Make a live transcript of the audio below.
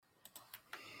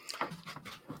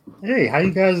Hey, how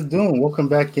you guys doing? Welcome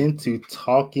back into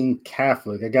Talking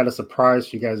Catholic. I got a surprise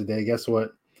for you guys today. Guess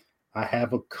what? I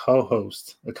have a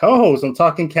co-host. A co-host on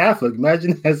Talking Catholic.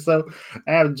 Imagine that. So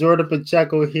I have Jordan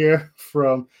Pacheco here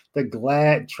from the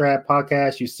Glad Trad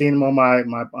podcast. You've seen him on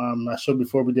my show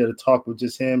before. We did a talk with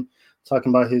just him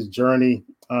talking about his journey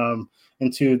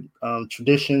into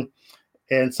tradition.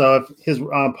 And so if his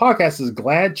podcast is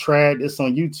Glad Trad. It's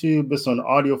on YouTube. It's on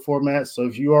audio format. So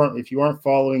if you aren't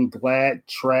following Glad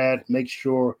Trad, make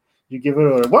sure you give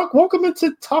it a welcome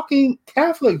into Talking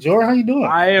Catholic. Jordan, how you doing?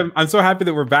 I'm so happy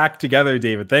that we're back together,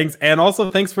 David. Thanks. And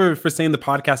also thanks for saying the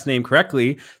podcast name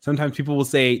correctly. Sometimes people will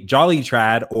say Jolly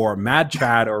Trad or Mad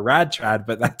Trad or Rad Trad,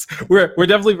 but we're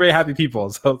definitely very happy people.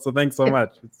 So thanks so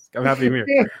much. I'm happy to be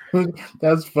here. Yeah,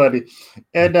 that's funny.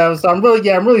 And so I'm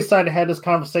really excited to have this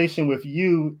conversation with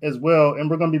you as well. And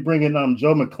we're going to be bringing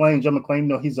Joe McClain. Joe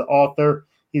McClain, he's an author.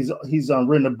 He's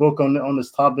written a book on this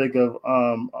topic of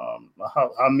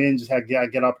how men just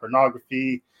get off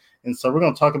pornography, and so we're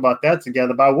going to talk about that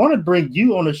together. But I want to bring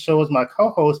you on the show as my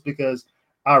co-host because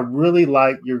I really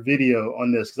like your video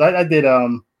on this. Because I did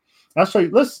I'll show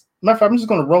you. Matter of fact, I'm just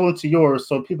going to roll into yours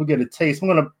so people get a taste. I'm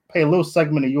going to play a little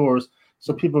segment of yours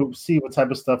so people see what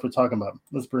type of stuff we're talking about.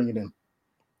 Let's bring it in.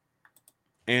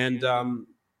 And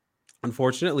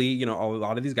unfortunately, a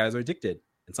lot of these guys are addicted.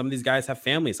 And some of these guys have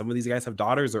families. Some of these guys have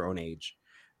daughters their own age.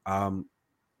 And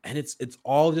it's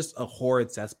all just a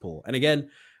horrid cesspool. And again,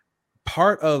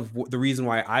 part of the reason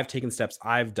why I've taken steps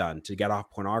I've done to get off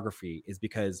pornography is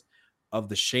because of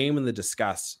the shame and the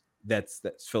disgust that's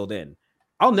filled in.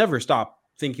 I'll never stop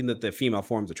thinking that the female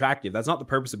form is attractive. That's not the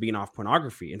purpose of being off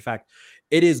pornography. In fact,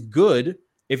 it is good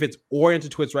if it's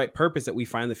oriented to its right purpose that we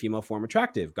find the female form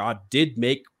attractive. God did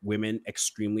make women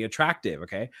extremely attractive,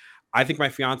 okay? I think my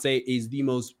fiance is the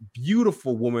most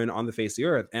beautiful woman on the face of the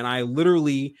earth. And I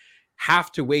literally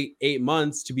have to wait 8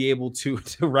 months to be able to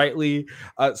rightly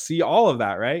see all of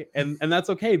that. Right. And that's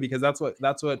okay, because that's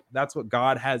what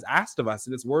God has asked of us,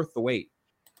 and it's worth the wait.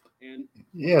 And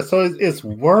yeah, so it's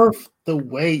worth the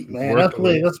wait, man. That's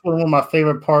one of my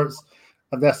favorite parts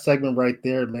of that segment right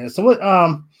there, man. So what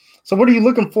are you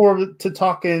looking forward to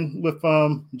talking with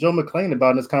Joe McClain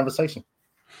about in this conversation?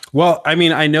 Well, I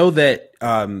mean, I know that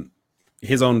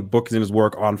his own books and his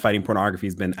work on fighting pornography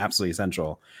has been absolutely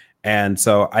essential. And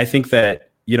so I think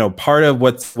that, part of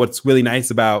what's really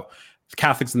nice about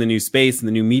Catholics in the new space and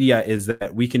the new media is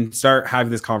that we can start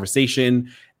having this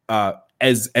conversation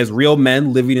as real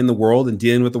men living in the world and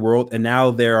dealing with the world. And now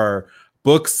there are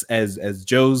books as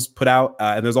Joe's put out,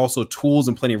 and there's also tools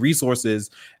and plenty of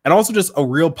resources, and also just a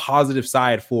real positive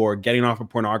side for getting off of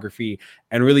pornography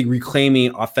and really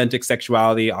reclaiming authentic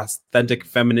sexuality, authentic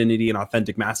femininity, and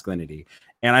authentic masculinity.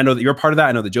 And I know that you're part of that.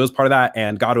 I know that Joe's part of that,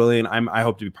 and God willing, I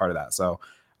hope to be part of that. So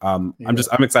I'm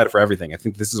excited for everything. I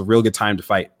think this is a real good time to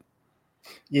fight.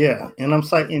 Yeah, and I'm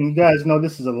excited. And you guys know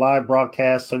this is a live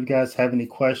broadcast, so if you guys have any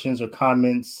questions or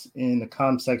comments in the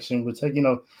comment section, we'll take,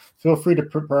 feel free to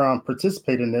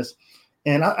participate in this.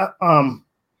 And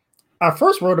I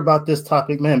first wrote about this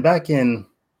topic, man, back in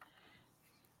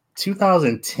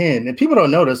 2010. And people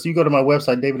don't know this. You go to my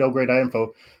website,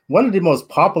 davidogray.info. One of the most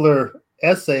popular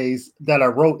essays that I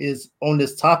wrote is on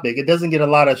this topic. It doesn't get a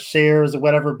lot of shares or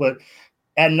whatever, but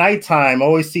at nighttime, I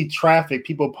always see traffic.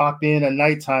 People pop in at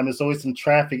nighttime. There's always some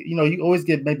traffic. You always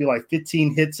get maybe like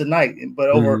 15 hits a night. But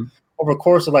over a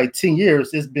course of like 10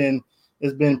 years, it's been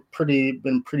pretty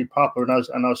popular,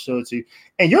 and I'll show it to you.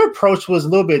 And your approach was a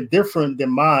little bit different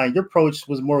than mine. Your approach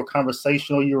was more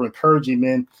conversational. You were encouraging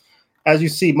men. As you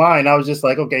see mine, I was just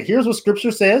like, okay, here's what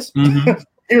Scripture says.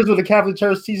 Here's what the Catholic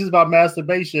Church teaches about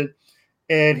masturbation,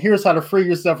 and here's how to free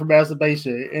yourself from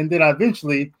masturbation. And then I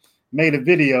eventually made a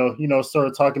video, sort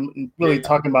of talking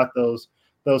about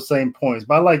those same points.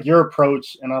 But I like your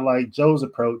approach, and I like Joe's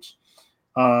approach,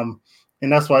 and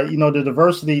that's why the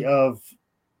diversity of.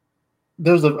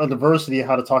 There's a diversity of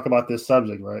how to talk about this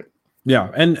subject, right?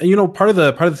 Yeah. And, part of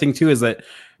the thing too is that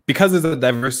because there's a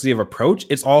diversity of approach,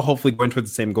 it's all hopefully going towards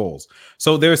the same goals.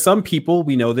 So there are some people,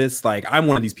 we know this, like I'm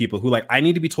one of these people who I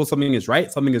need to be told something is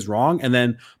right, something is wrong. And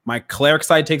then my cleric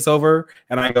side takes over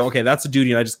and I go, okay, that's a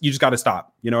duty. And you just got to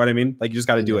stop. You know what I mean? Like you just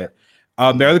got to do it.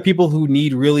 There are other people who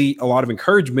need really a lot of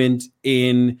encouragement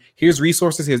in here's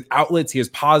resources, here's outlets, here's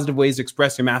positive ways to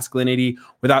express your masculinity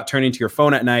without turning to your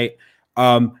phone at night.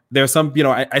 There's some,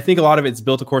 I think a lot of it's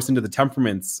built, of course, into the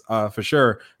temperaments, for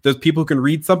sure. There's people who can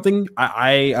read something.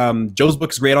 Joe's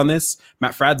book is great on this.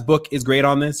 Matt Fradd's book is great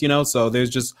on this, so there's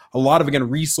just a lot of, again,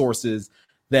 resources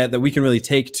that we can really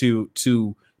take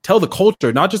to tell the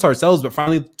culture, not just ourselves, but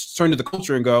finally turn to the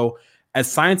culture and go, as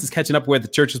science is catching up where the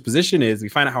church's position is, we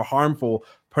find out how harmful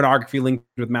pornography linked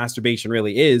with masturbation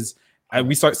really is.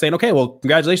 We start saying, okay, well,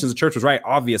 congratulations, the church was right,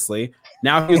 obviously.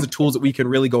 Now here's the tools that we can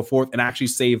really go forth and actually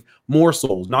save more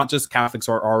souls, not just Catholics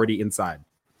who are already inside.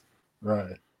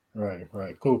 Right.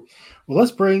 Cool. Well,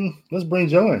 let's bring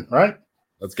Joe in, right?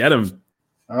 Let's get him.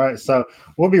 All right. So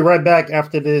we'll be right back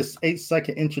after this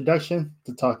 8-second introduction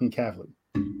to Talking Catholic.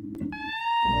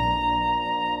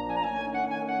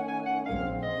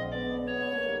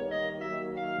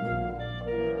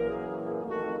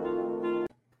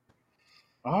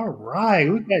 All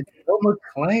right, we got Joe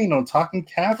McClain on Talking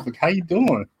Catholic. How you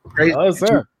doing? Great. Hello,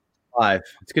 sir. Live.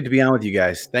 It's good to be on with you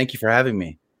guys. Thank you for having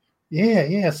me.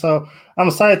 Yeah. So I'm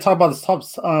excited to talk about this top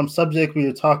subject we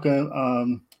were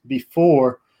talking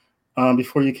before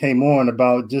you came on,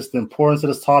 about just the importance of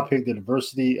this topic, the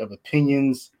diversity of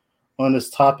opinions on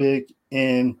this topic,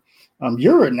 and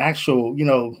you're an actual,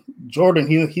 Jordan.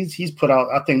 He's put out,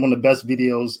 I think, one of the best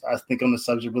videos I think on the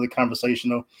subject, really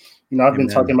conversational. I've been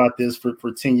talking about this for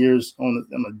 10 years on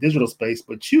the digital space,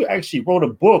 but you actually wrote a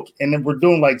book, and then we're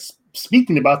doing like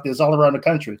speaking about this all around the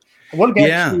country. What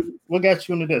got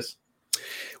you into this?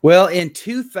 Well, in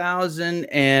 2000,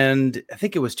 and I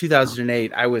think it was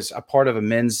 2008, I was a part of a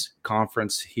men's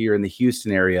conference here in the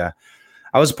Houston area.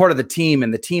 I was a part of the team,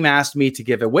 and the team asked me to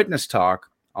give a witness talk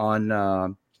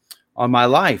on my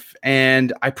life,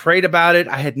 and I prayed about it.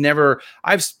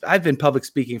 I've been public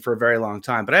speaking for a very long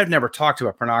time, but I've never talked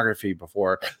about pornography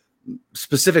before,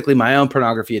 specifically my own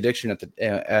pornography addiction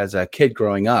as a kid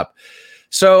growing up.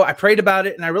 So I prayed about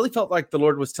it, and I really felt like the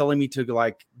Lord was telling me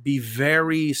to be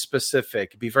very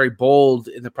specific, be very bold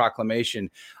in the proclamation.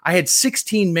 I had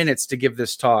 16 minutes to give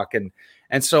this talk,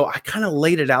 and so I kind of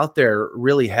laid it out there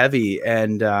really heavy.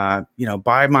 And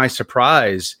by my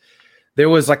surprise, there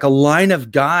was like a line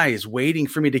of guys waiting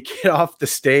for me to get off the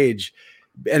stage,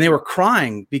 and they were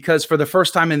crying because for the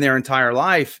first time in their entire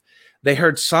life, they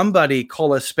heard somebody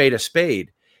call a spade a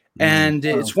spade. And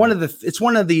it's one of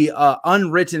the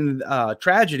unwritten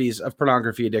tragedies of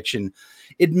pornography addiction.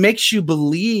 It makes you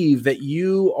believe that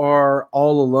you are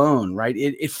all alone, right?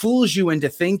 It fools you into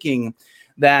thinking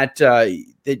that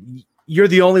you're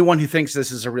the only one who thinks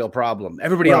this is a real problem.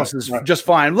 Everybody else is just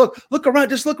fine. Look around,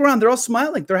 just look around. They're all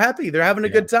smiling. They're happy. They're having a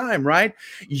good time, right?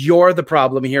 You're the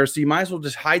problem here. So you might as well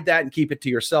just hide that and keep it to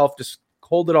yourself. Just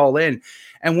hold it all in.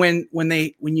 And when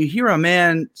you hear a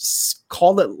man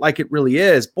call it like it really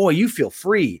is, boy, you feel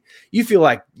free. You feel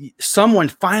like someone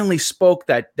finally spoke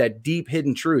that deep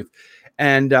hidden truth.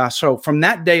 And so from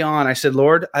that day on, I said,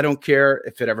 Lord, I don't care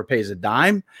if it ever pays a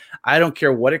dime. I don't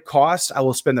care what it costs. I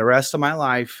will spend the rest of my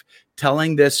life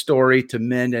telling this story to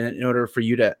men in order for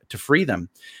you to free them.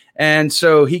 And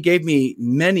so he gave me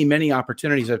many, many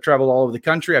opportunities. I've traveled all over the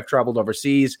country. I've traveled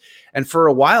overseas. And for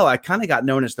a while, I kind of got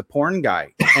known as the porn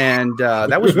guy. And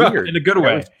that was weird. In a good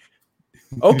way.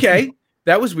 Okay.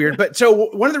 That was weird. But so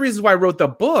one of the reasons why I wrote the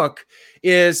book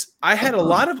is I had a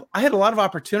lot of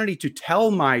opportunity to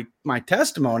tell my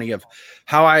testimony of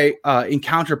how I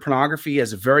encountered pornography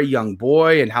as a very young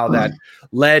boy, and how that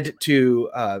led to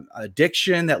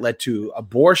addiction, that led to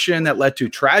abortion, that led to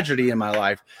tragedy in my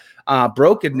life.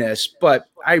 Brokenness, but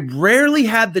I rarely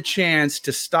had the chance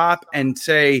to stop and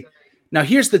say, now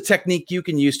here's the technique you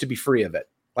can use to be free of it.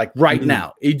 Like right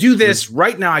now, you do this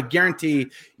right now, I guarantee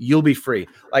you'll be free.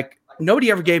 Like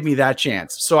nobody ever gave me that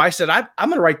chance. So I said, I'm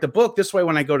going to write the book. This way,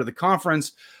 when I go to the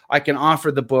conference, I can offer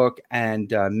the book,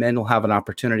 and men will have an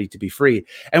opportunity to be free.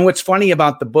 And what's funny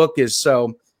about the book is,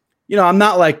 I'm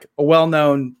not like a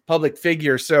well-known public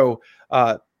figure. So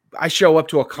I show up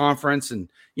to a conference, and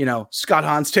Scott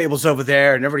Hahn's table's over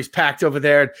there, and everybody's packed over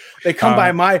there. They come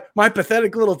by my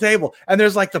pathetic little table, and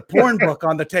there's like the porn book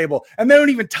on the table, and they don't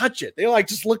even touch it. They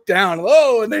just look down,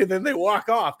 and then they walk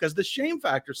off because the shame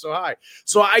factor is so high.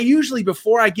 So I usually,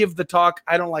 before I give the talk,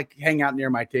 I don't hang out near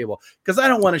my table because I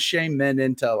don't want to shame men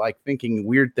into thinking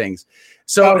weird things.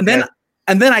 So and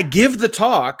then I give the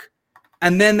talk,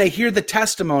 and then they hear the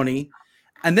testimony.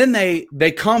 And then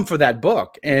they come for that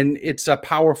book, and it's a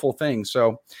powerful thing.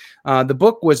 So the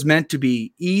book was meant to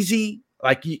be easy.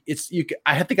 I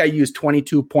think I used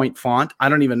 22-point font. I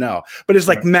don't even know, but it's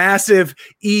massive,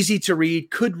 easy to read.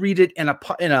 Could read it in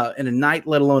a night,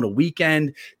 let alone a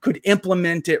weekend. Could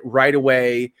implement it right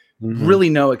away. Mm-hmm. Really,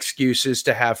 no excuses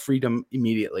to have freedom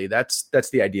immediately. That's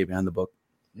the idea behind the book.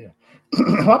 Yeah,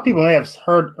 a lot of people may have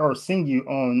heard or seen you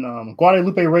on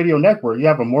Guadalupe Radio Network. You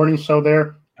have a morning show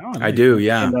there. Oh, nice. I do,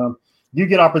 yeah. And, Do you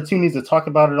get opportunities to talk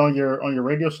about it on your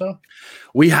radio show?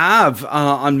 We have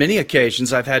on many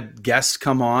occasions. I've had guests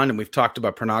come on, and we've talked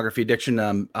about pornography addiction.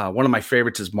 One of my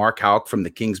favorites is Mark Houck from the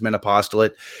Kingsmen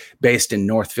Apostolate, based in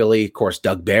North Philly. Of course,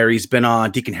 Doug Barry's been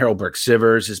on. Deacon Harold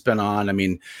Burke-Sivers has been on. I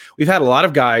mean, we've had a lot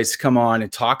of guys come on and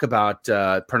talk about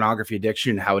pornography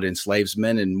addiction, how it enslaves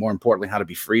men, and more importantly, how to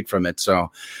be freed from it.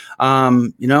 So,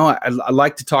 I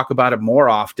like to talk about it more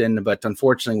often, but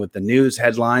unfortunately, with the news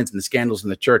headlines and the scandals in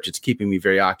the church, it's keeping me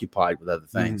very occupied with other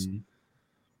things. Mm-hmm.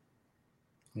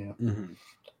 Yeah. Mm-hmm.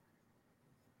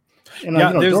 And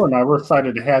Jordan and I, we're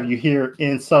excited to have you here.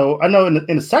 And so I know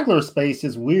in the secular space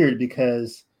is weird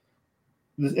because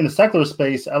in the secular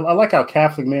space, I like how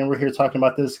Catholic men we're here talking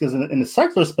about this, because in the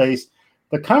secular space,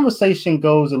 the conversation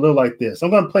goes a little like this. I'm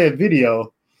going to play a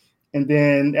video, and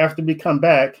then after we come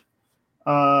back,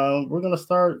 we're going to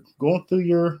start going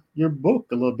through your book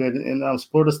a little bit and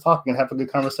explore this topic and have a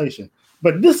good conversation.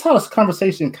 But this is how this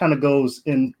conversation kind of goes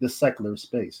in the secular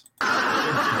space. Well,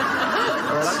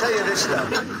 I'll tell you this, though.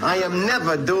 I am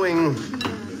never doing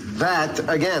that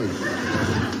again.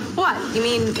 What? You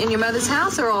mean in your mother's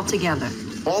house or all together?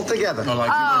 All together. Give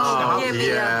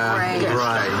me a break.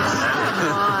 Right.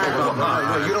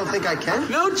 Well, you don't think I can?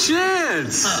 No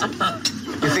chance.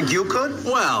 You think you could?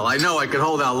 Well, I know I could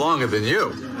hold out longer than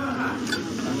you.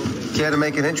 Care to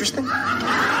make it interesting?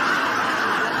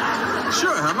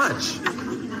 Sure, how much?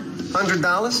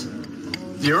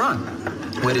 $100? You're on.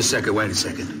 Wait a second.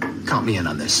 Count me in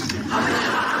on this. You?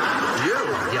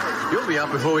 Yeah. You'll be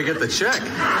out before we get the check.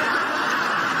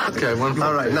 Okay,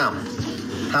 all right, now,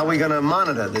 how are we going to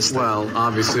monitor this thing? Well,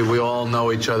 obviously, we all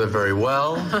know each other very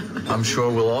well. I'm sure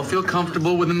we'll all feel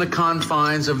comfortable within the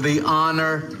confines of the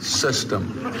honor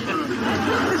system.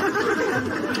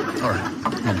 All right.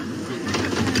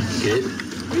 Kid?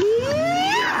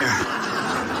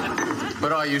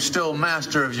 But are you still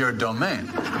master of your domain?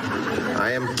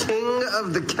 I am king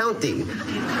of the county.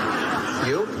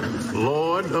 You?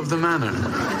 Lord of the manor.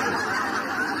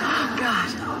 Oh, God.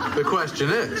 The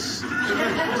question is,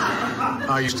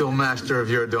 are you still master of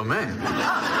your domain?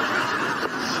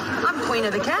 I'm queen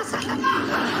of the castle.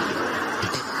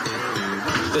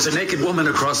 There's a naked woman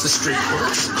across the street.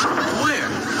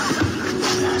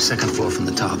 Where? Second floor from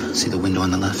the top. See the window on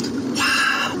the left?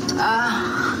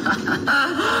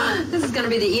 This is going to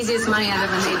be the easiest money I've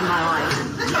ever made in my life.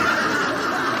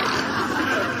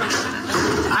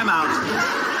 I'm out.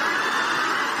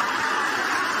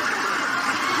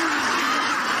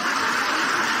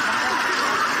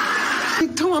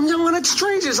 I'm yelling at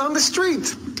strangers on the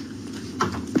street.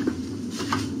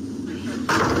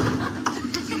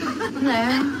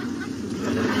 There.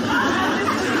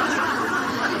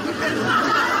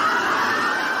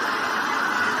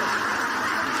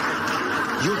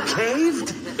 You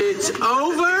caved? It's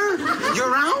over?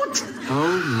 You're out?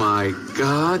 Oh my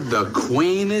God, the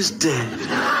queen is dead.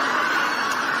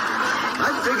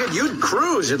 I figured you'd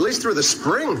cruise, at least through the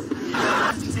spring.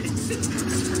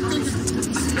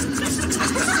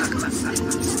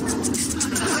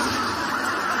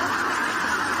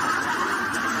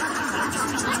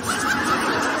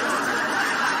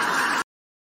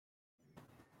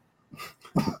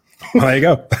 There you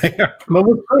go. But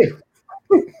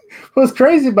what's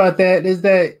crazy about that is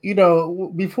that,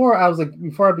 before I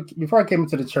came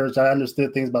into the church, I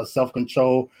understood things about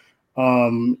self-control,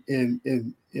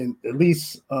 in at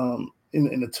least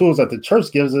in the tools that the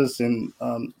church gives us, and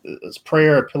it's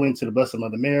prayer, appealing to the Blessed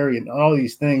Mother Mary, and all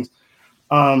these things,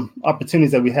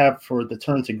 opportunities that we have for the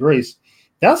turn to grace.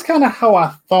 That's kind of how I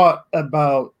thought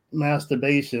about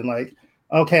masturbation. Like,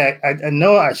 okay, I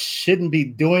know I shouldn't be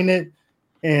doing it,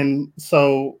 and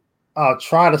so I'll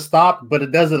try to stop, but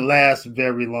it doesn't last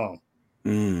very long.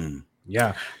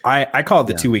 Yeah. I call it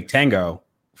the 2-week tango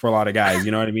for a lot of guys, you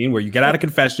know what I mean? Where you get out of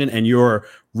confession and you're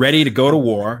ready to go to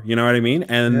war, you know what I mean?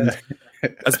 And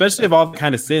especially of all the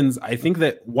kind of sins, I think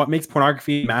that what makes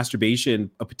pornography and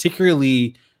masturbation a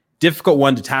particularly difficult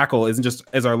one to tackle isn't just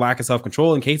as our lack of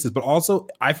self-control in cases, but also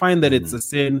I find that it's a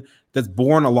sin that's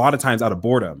born a lot of times out of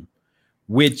boredom.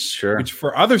 Which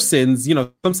for other sins,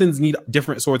 some sins need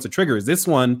different sorts of triggers. This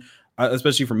one,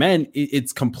 especially for men,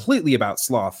 it's completely about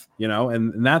sloth,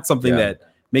 and that's something that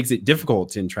makes it difficult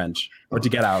to entrench or to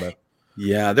get out of.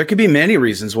 Yeah, there could be many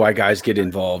reasons why guys get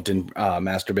involved in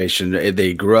masturbation.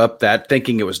 They grew up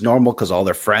thinking it was normal because all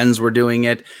their friends were doing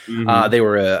it. They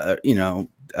were,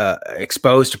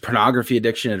 exposed to pornography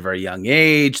addiction at a very young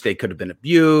age. They could have been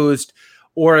abused.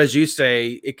 Or, as you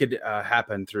say, it could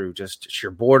happen through just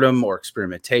sheer boredom or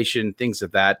experimentation, things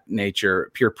of that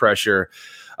nature, peer pressure.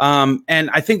 And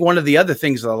I think one of the other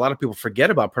things that a lot of people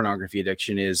forget about pornography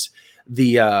addiction is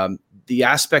the the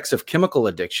aspects of chemical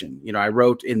addiction. You know, I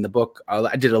wrote in the book,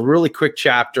 I did a really quick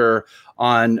chapter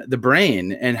on the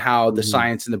brain and how the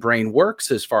science in the brain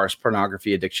works as far as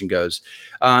pornography addiction goes.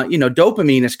 You know,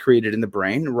 dopamine is created in the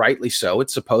brain, rightly so.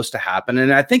 It's supposed to happen.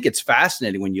 And I think it's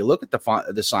fascinating when you look at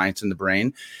the science in the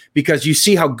brain, because you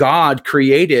see how God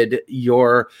created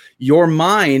your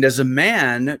mind as a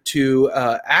man to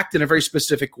act in a very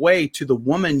specific way to the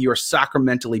woman you're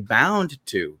sacramentally bound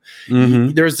to.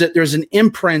 There's an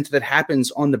imprint that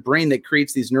happens on the brain that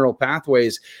creates these neural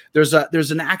pathways. There's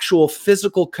an actual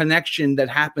physical connection that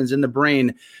happens in the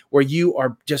brain where you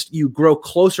grow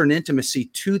closer in intimacy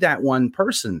to that one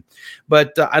person.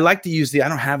 But I like to use I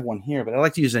don't have one here, but I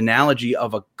like to use the analogy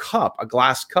of a cup, a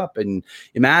glass cup. And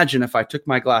imagine if I took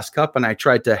my glass cup and I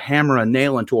tried to hammer a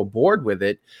nail into a board with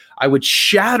it, I would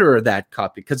shatter that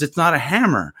cup because it's not a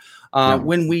hammer.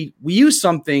 When we use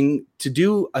something to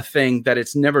do a thing that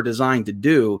it's never designed to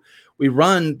do, we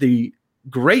run the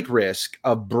great risk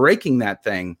of breaking that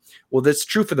thing. Well, that's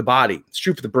true for the body. It's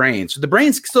true for the brain. So the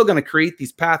brain's still going to create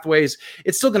these pathways.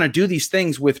 It's still going to do these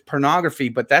things with pornography,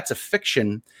 but that's a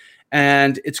fiction.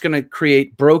 And it's going to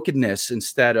create brokenness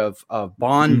instead of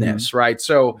bondness, right?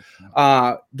 So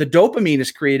the dopamine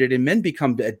is created and men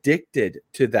become addicted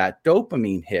to that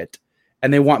dopamine hit.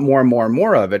 And they want more and more and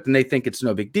more of it, and they think it's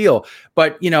no big deal.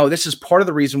 But, you know, this is part of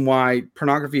the reason why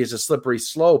pornography is a slippery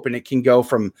slope, and it can go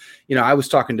from, you know, I was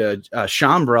talking to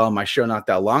Chambrel on my show not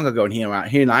that long ago, and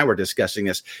he and I were discussing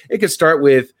this. It could start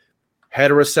with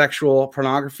heterosexual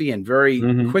pornography and very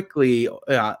quickly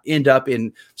end up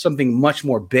in something much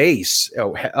more base,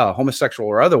 homosexual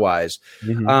or otherwise.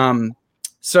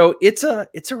 So it's a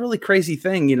really crazy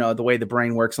thing, you know, the way the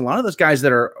brain works. And a lot of those guys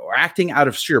that are acting out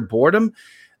of sheer boredom,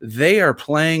 they are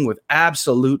playing with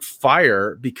absolute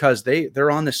fire because they're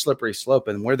on this slippery slope,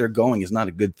 and where they're going is not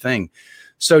a good thing.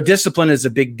 So discipline is a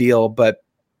big deal. But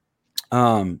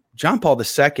John Paul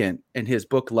II in his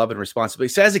book, Love and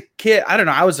Responsibility, so as a kid, I don't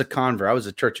know, I was a convert. I was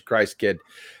a Church of Christ kid.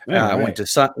 Went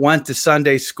to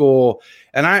Sunday school,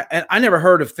 and I never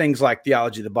heard of things like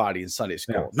theology of the body in Sunday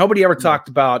school. Nobody ever talked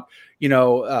about, you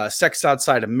know, sex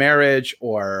outside of marriage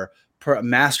or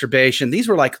masturbation. These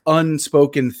were like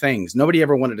unspoken things. Nobody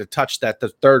ever wanted to touch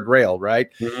the third rail, right?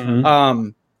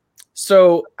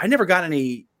 So I never got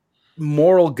any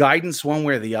moral guidance one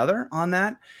way or the other on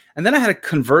that. And then I had a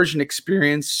conversion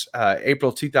experience,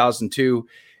 April 2002,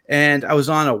 and I was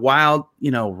on a wild, you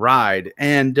know, ride.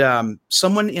 And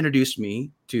someone introduced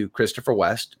me to Christopher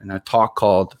West in a talk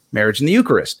called Marriage in the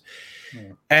Eucharist.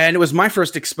 And it was my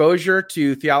first exposure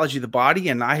to theology of the body,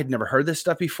 and I had never heard this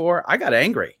stuff before. I got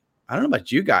angry. I don't know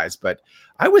about you guys, but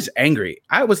I was angry.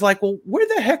 I was like, well, where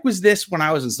the heck was this when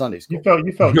I was in Sunday school?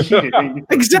 You felt cheated.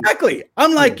 Exactly.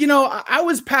 I'm like, you know, I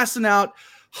was passing out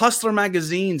Hustler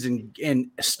magazines in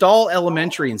Stall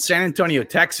Elementary in San Antonio,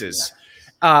 Texas.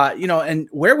 You know, and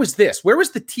where was this? Where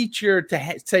was the teacher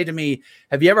to say to me,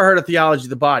 have you ever heard of theology of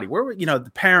the body? Where were, you know,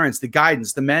 the parents, the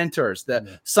guidance, the mentors,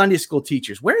 the Sunday school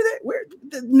teachers? Where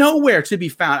nowhere to be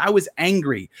found. I was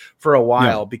angry for a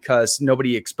while because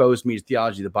nobody exposed me to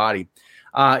theology of the body.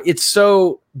 It's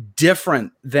so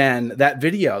different than that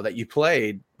video that you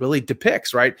played really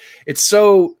depicts, right? It's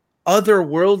so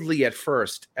otherworldly at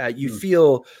first. You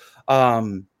feel,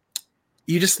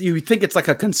 you think it's like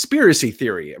a conspiracy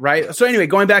theory, right? So anyway,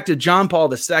 going back to John Paul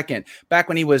II, back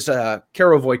when he was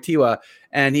Karol Wojtyła,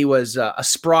 and he was a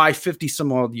spry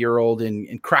 50-some-odd-year-old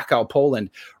in Krakow, Poland,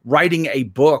 writing a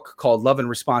book called Love and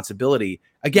Responsibility.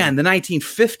 Again, the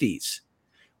 1950s,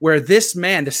 where this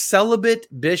man, the celibate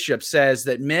bishop, says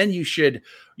that men, you should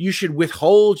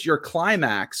withhold your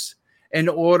climax in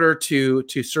order to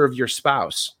serve your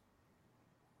spouse.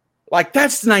 Like,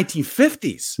 that's the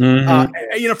 1950s,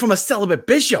 you know, from a celibate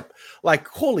bishop. Like,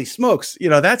 holy smokes, you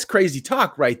know, that's crazy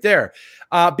talk right there.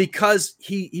 Because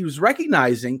he was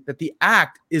recognizing that the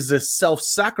act is a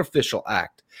self-sacrificial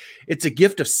act. It's a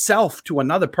gift of self to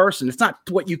another person. It's not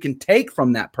what you can take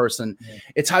from that person.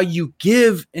 It's how you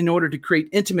give in order to create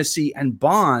intimacy and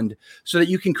bond so that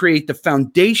you can create the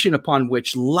foundation upon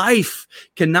which life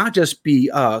can not just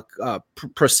be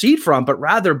proceed from, but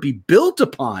rather be built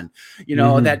upon, you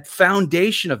know, that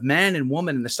foundation of man and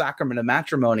woman in the sacrament of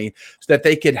matrimony, so that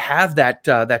they could have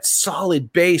that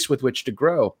solid base with which to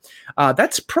grow.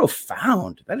 That's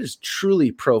profound. That is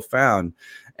truly profound.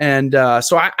 And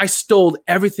so I stole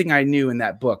everything I knew in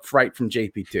that book right from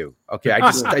JP2. Okay,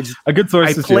 I just a good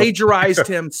source. I plagiarized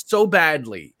him so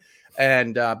badly,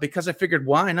 and because I figured,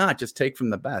 why not just take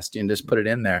from the best and just put it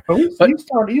in there? But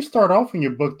you start off in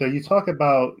your book though. You talk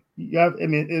about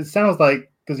it sounds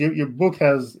like, because your book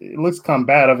it looks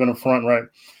combative in the front, right?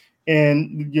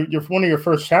 And your one of your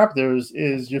first chapters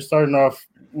is you're starting off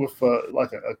with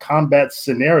like a combat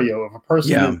scenario of a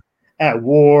person Yeah. is at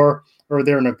war or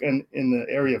they're in the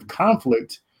area of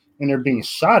conflict and they're being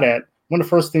shot at. One of the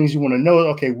first things you want to know,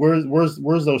 okay,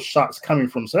 where's those shots coming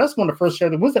from? So that's one of the first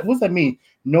shares. What does that mean?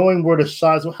 Knowing where the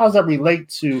shots. How does that relate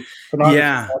to pornography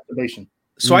and masturbation?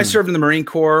 So I served in the Marine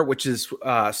Corps, which is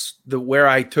where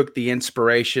I took the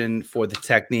inspiration for the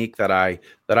technique that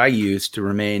I used to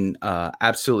remain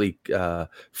absolutely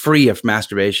free of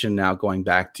masturbation. Now going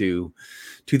back to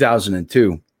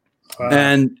 2002,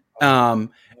 and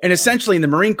essentially in the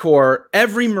Marine Corps,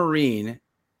 every Marine,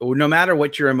 no matter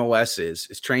what your MOS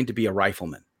is trained to be a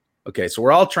rifleman. Okay, so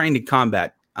we're all trained in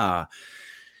combat. And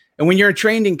when you're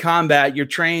trained in combat, you're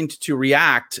trained to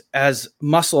react as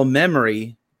muscle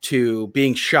memory to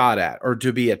being shot at or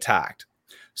to be attacked.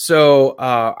 So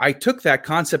I took that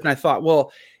concept and I thought,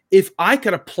 well, if I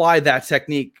could apply that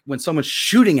technique when someone's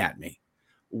shooting at me,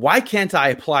 why can't I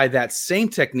apply that same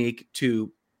technique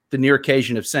to the near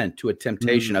occasion of sin, to a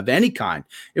temptation of any kind?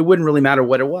 It wouldn't really matter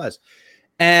what it was.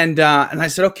 And I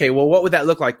said, okay, well, what would that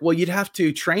look like? Well, you'd have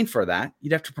to train for that.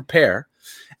 You'd have to prepare.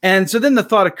 And so then the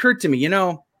thought occurred to me,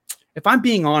 if I'm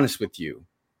being honest with you,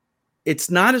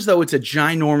 it's not as though it's a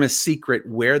ginormous secret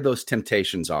where those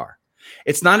temptations are.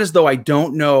 It's not as though I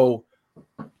don't know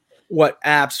what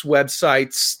apps,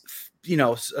 websites,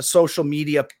 social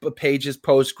media pages,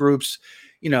 post groups,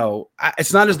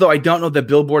 it's not as though I don't know the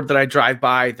billboard that I drive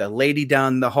by, the lady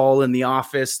down the hall in the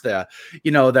office,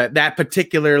 that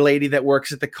particular lady that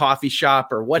works at the coffee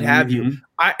shop or what have you.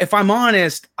 If I'm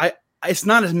honest, it's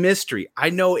not a mystery. I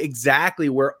know exactly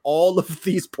where all of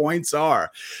these points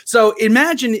are. So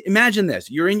imagine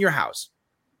this: you're in your house,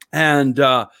 and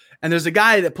there's a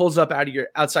guy that pulls up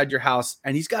outside your house,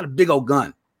 and he's got a big old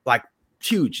gun, like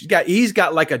huge. He's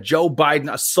got like a Joe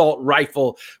Biden assault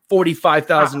rifle,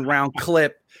 45,000 round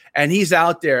clip, and he's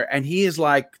out there, and he is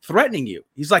like threatening you.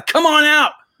 He's like, "Come on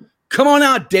out,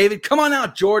 David. Come on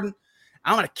out, Jordan.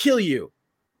 I'm gonna kill you."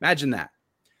 Imagine that.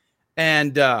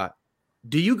 And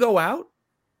do you go out?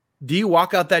 Do you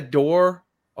walk out that door?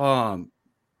 Or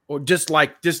just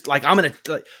like I'm gonna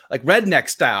like redneck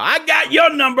style. I got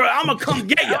your number. I'm gonna come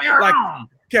get you. Like,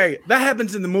 okay, that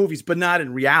happens in the movies, but not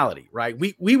in reality, right?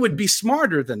 We would be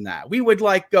smarter than that. We would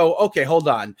like go, okay, hold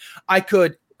on. I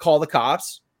could call the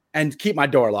cops and keep my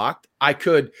door locked. I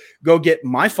could go get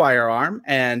my firearm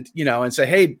and say,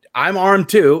 hey, I'm armed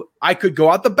too. I could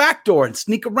go out the back door and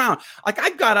sneak around. Like,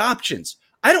 I've got options.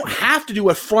 I don't have to do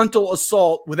a frontal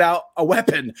assault without a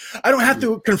weapon. I don't have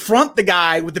to confront the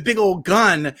guy with the big old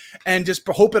gun and just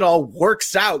hope it all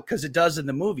works out because it does in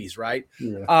the movies, right?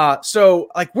 Yeah. So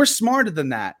like, we're smarter than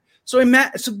that.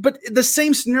 But the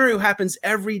same scenario happens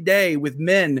every day with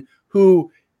men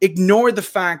who ignore the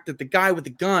fact that the guy with the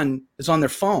gun is on their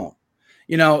phone.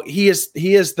 He is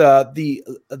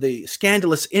the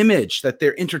scandalous image that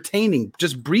they're entertaining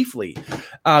just briefly,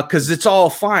 because it's all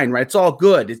fine, right? It's all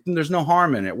good. There's no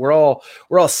harm in it. We're all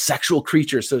sexual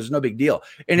creatures, so there's no big deal.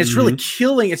 And it's really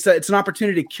killing. It's an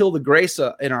opportunity to kill the grace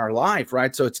in our life,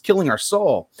 right? So it's killing our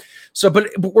soul. So, but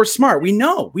we're smart. We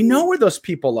know where those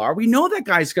people are. We know that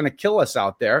guy's going to kill us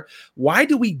out there. Why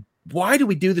do we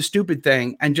do the stupid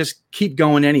thing and just keep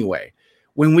going anyway?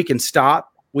 When we can stop,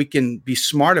 we can be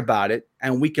smart about it,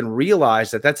 and we can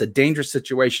realize that that's a dangerous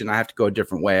situation. I have to go a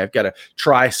different way. I've got to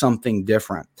try something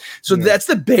different. So that's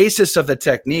the basis of the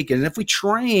technique. And if we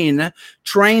train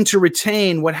to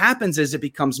retain, what happens is it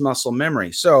becomes muscle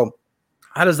memory. So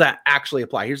how does that actually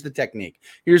apply? Here's the technique.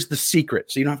 Here's the secret.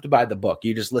 So you don't have to buy the book.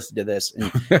 You just listen to this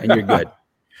and you're good.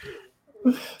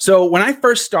 So when I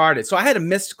first started, I had a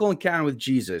mystical encounter with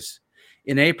Jesus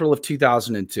in April of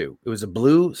 2002. It was a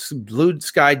blue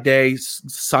sky day,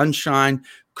 sunshine,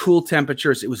 cool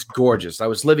temperatures. It was gorgeous. I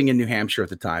was living in New Hampshire at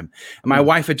the time, and my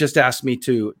wife had just asked me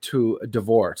for a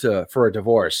divorce.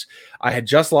 I had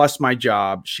just lost my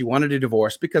job. She wanted a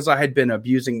divorce because I had been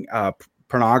abusing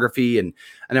pornography, and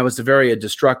I was a very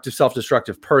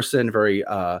self-destructive person, very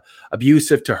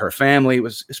abusive to her family.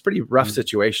 It's a pretty rough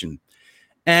situation.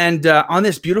 And on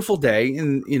this beautiful day,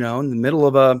 in the middle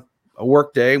of a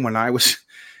work day, when I was,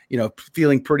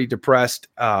 feeling pretty depressed,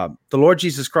 the Lord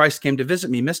Jesus Christ came to visit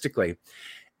me mystically.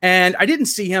 And I didn't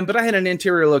see him, but I had an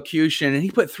interior locution, and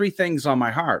he put 3 things on my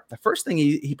heart. The first thing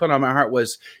he put on my heart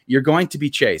was, "You're going to be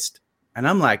chaste." And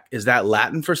I'm like, is that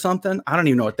Latin for something? I don't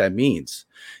even know what that means.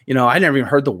 I never even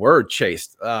heard the word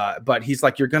chaste. But he's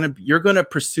like, you're gonna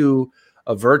pursue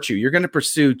a virtue. You're going to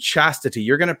pursue chastity.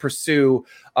 You're going to pursue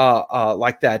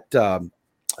like that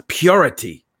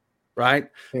purity. Right.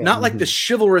 Yeah. Not like the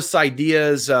chivalrous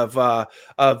ideas of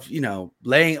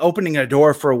opening a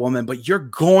door for a woman, but you're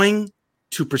going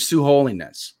to pursue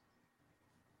holiness.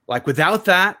 Like without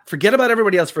that, forget about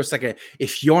everybody else for a second.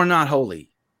 If you're not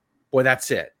holy, boy, that's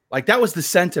it. Like that was the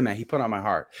sentiment he put on my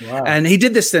heart. Wow. And he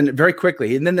did this then very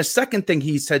quickly. And then the second thing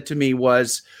he said to me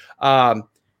was,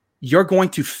 you're going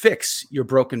to fix your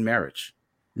broken marriage.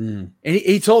 And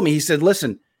he told me, he said,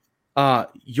 listen,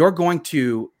 you're going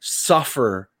to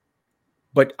suffer,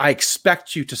 but I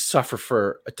expect you to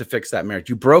suffer to fix that marriage.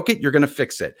 You broke it, you're going to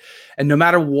fix it. And no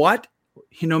matter what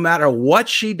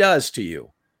she does to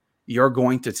you, you're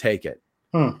going to take it.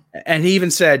 And he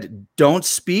even said, don't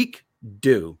speak,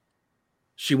 do.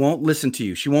 She won't listen to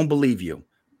you. She won't believe you.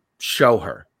 Show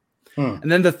her.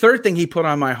 And then the third thing he put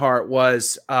on my heart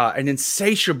was an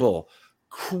insatiable,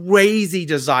 crazy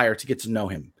desire to get to know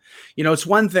him. You know, it's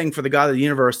one thing for the God of the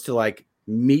universe to like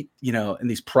meet, you know, in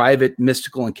these private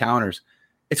mystical encounters.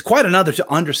 It's quite another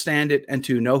to understand it and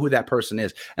to know who that person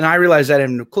is. And I realized I had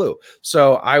no clue.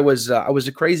 So I was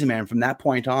a crazy man from that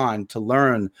point on to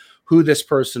learn who this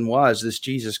person was, this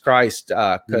Jesus Christ,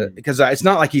 because it's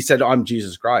not like he said, I'm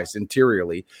Jesus Christ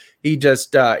interiorly. He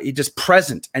just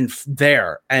present and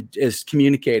there and is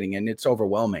communicating, and it's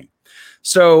overwhelming.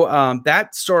 So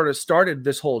that sort of started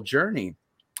this whole journey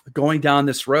going down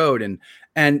this road.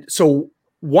 And so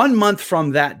 1 month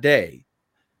from that day,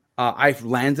 I've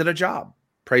landed a job.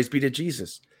 Praise be to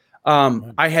Jesus.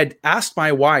 I had asked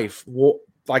my wife,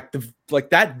 like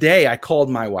that day I called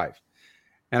my wife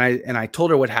and I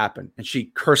told her what happened, and she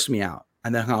cursed me out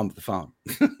and then hung up the phone.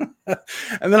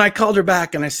 And then I called her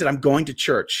back and I said, I'm going to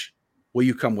church. Will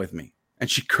you come with me? And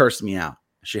she cursed me out.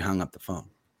 She hung up the phone.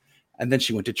 And then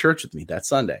she went to church with me that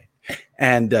Sunday,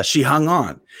 and she hung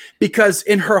on because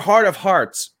in her heart of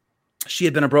hearts, she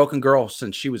had been a broken girl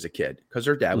since she was a kid because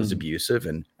her dad was abusive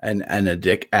and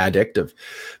addict of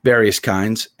various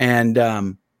kinds. And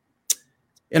in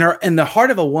the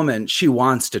heart of a woman, she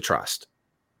wants to trust.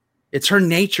 It's her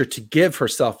nature to give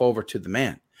herself over to the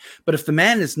man. But if the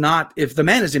man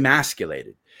is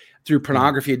emasculated through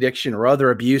pornography addiction or other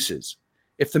abuses,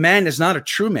 if the man is not a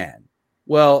true man,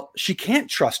 well, she can't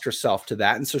trust herself to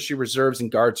that. And so she reserves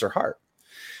and guards her heart.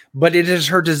 But it is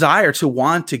her desire to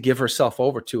want to give herself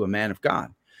over to a man of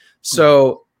God.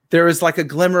 So there is like a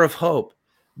glimmer of hope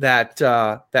that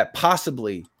that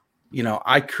possibly, you know,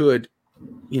 I could,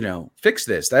 you know, fix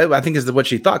this. I think is what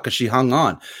she thought because she hung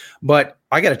on. But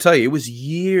I got to tell you, it was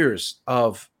years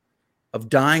of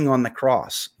dying on the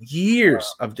cross,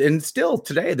 years of, and still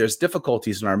today there's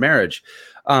difficulties in our marriage.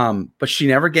 But she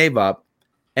never gave up.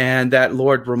 And that the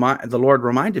Lord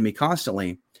reminded me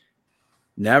constantly,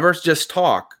 never just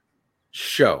talk,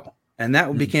 show. And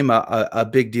that became a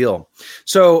big deal.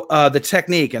 So the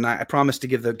technique, and I promised to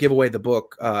give away the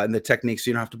book and the technique so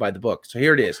you don't have to buy the book. So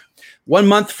here it is. 1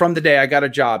 month from the day I got a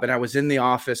job, and I was in the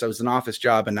office. I was an office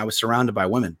job, and I was surrounded by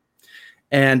women.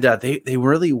 And they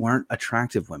really weren't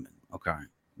attractive women. Okay.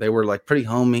 They were like pretty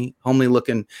homely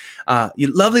looking,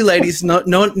 lovely ladies, no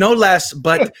less,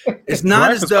 but it's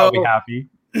not as though happy.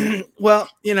 Well,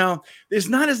 you know, it's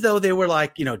not as though they were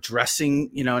like, you know, dressing,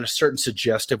 you know, in a certain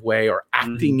suggestive way or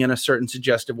acting in a certain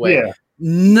suggestive way. Yeah.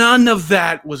 None of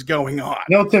that was going on.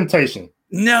 No temptation.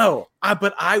 No,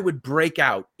 but I would break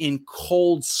out in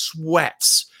cold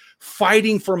sweats,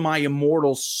 fighting for my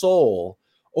immortal soul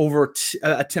over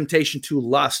a temptation to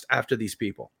lust after these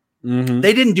people.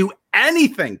 They didn't do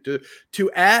anything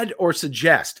to add or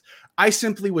suggest. I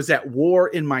simply was at war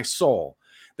in my soul.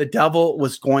 The devil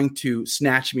was going to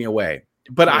snatch me away,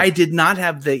 but I did not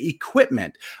have the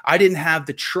equipment. I didn't have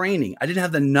the training. I didn't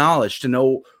have the knowledge to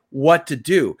know what to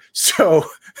do. So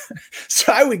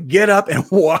I would get up and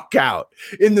walk out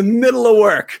in the middle of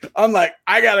work. I'm like,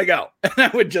 I gotta go. And I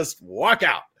would just walk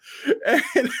out.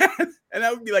 And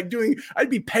I would be like I'd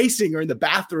be pacing or in the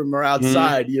bathroom or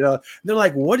outside, you know. They're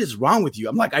like, what is wrong with you?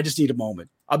 I'm like, I just need a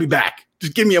moment. I'll be back.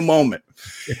 Just give me a moment.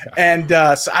 Yeah. And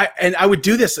so I would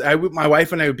do this. My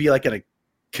wife and I would be like at a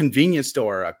convenience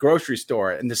store, a grocery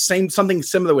store, and something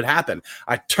similar would happen.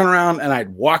 I'd turn around and I'd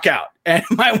walk out. And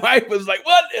my wife was like,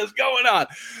 what is going on?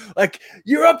 Like,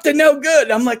 you're up to no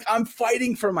good. I'm like, I'm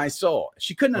fighting for my soul.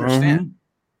 She couldn't understand.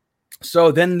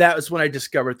 So then that was when I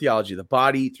discovered Theology of the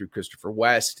Body through Christopher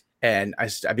West. And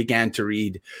I began to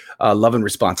read Love and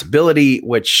Responsibility,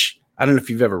 which I don't know if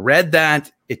you've ever read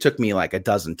that. It took me like a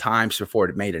dozen times before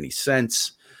it made any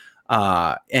sense.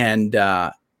 And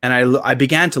I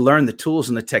began to learn the tools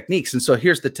and the techniques. And so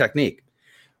here's the technique.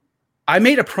 I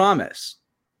made a promise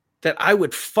that I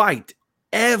would fight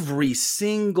every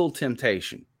single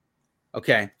temptation.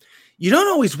 Okay. You don't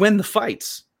always win the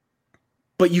fights,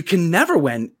 but you can never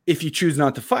win if you choose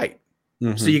not to fight.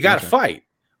 So you got to fight,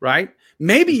 right?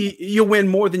 Maybe you win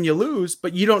more than you lose,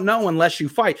 but you don't know unless you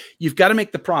fight. You've got to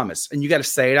make the promise, and you got to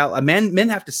say it out loud. Men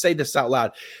have to say this out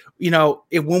loud.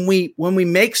 When we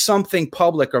make something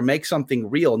public or make something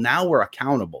real, now we're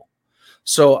accountable.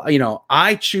 So,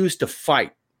 I choose to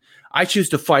fight. I choose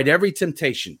to fight every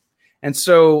temptation. And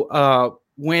so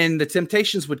when the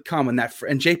temptations would come, and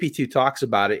JP2 talks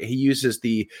about it, he uses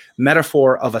the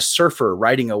metaphor of a surfer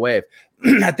riding a wave.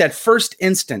 At that first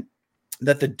instant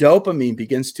that the dopamine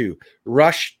begins to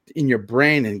rush in your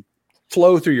brain and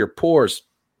flow through your pores,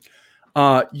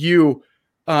 you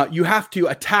have to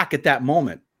attack at that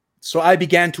moment. So I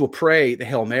began to pray the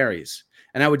Hail Marys,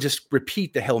 and I would just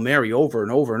repeat the Hail Mary over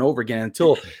and over and over again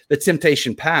until the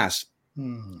temptation passed.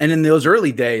 And in those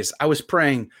early days, I was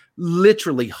praying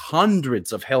literally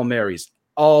hundreds of Hail Marys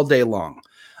all day long.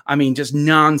 I mean, just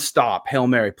nonstop Hail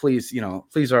Mary, please,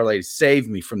 please, Our Lady, save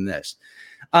me from this.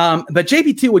 But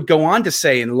JP2 would go on to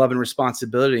say in Love and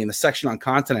Responsibility, in the section on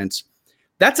continence,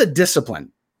 that's a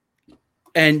discipline.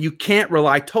 And you can't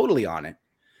rely totally on it,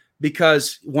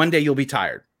 because one day you'll be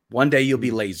tired. One day you'll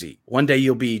be lazy. One day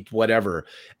you'll be whatever.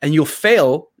 And you'll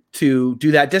fail to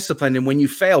do that discipline. And when you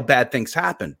fail, bad things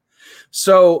happen.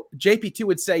 So JP2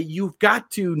 would say you've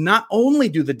got to not only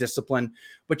do the discipline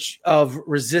of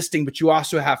resisting, but you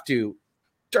also have to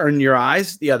turn your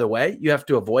eyes the other way. You have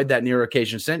to avoid that near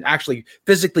occasion sin, actually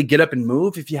physically get up and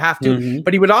move if you have to.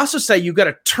 But he would also say you've got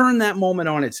to turn that moment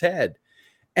on its head.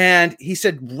 And he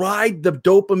said, ride the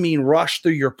dopamine rush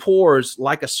through your pores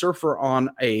like a surfer on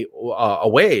a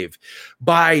wave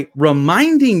by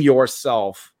reminding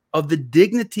yourself of the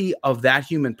dignity of that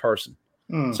human person.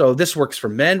 So this works for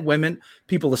men, women,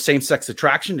 people of same-sex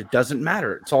attraction. It doesn't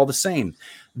matter. It's all the same.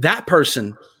 That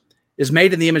person is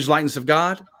made in the image likeness of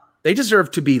God. They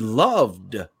deserve to be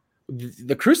loved.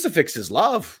 The crucifix is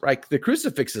love, right? The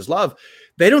crucifix is love.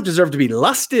 They don't deserve to be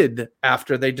lusted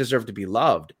after. They deserve to be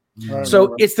loved.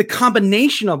 So it's the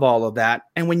combination of all of that.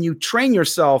 And when you train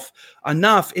yourself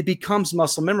enough, it becomes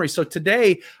muscle memory. So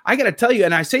today, I got to tell you,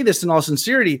 and I say this in all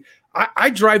sincerity, I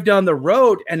drive down the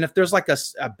road, and if there's like a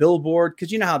billboard, because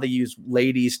you know how they use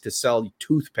ladies to sell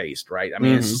toothpaste, right? I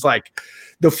mean, it's just like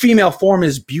the female form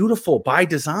is beautiful by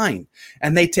design,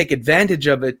 and they take advantage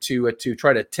of it to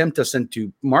try to tempt us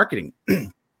into marketing.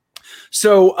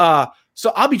 So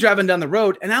I'll be driving down the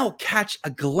road, and I'll catch a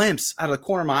glimpse out of the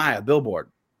corner of my eye, a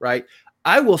billboard, right?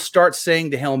 I will start saying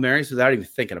the Hail Marys without even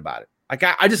thinking about it. Like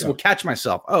I just will catch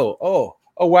myself. Oh,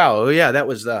 wow. Oh, yeah, that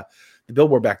was the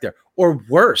billboard back there. Or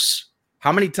worse,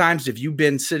 how many times have you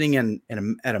been sitting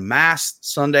at a mass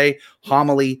Sunday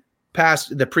homily,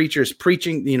 past the preacher's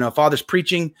preaching, father's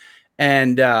preaching,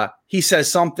 and he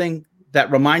says something that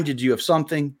reminded you of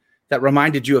something, that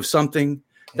reminded you of something,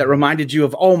 that reminded you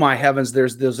of, oh my heavens,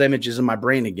 there's those images in my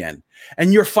brain again.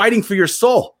 And you're fighting for your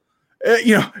soul.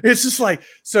 It's just like,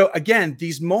 so again,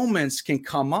 these moments can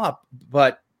come up,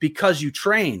 but because you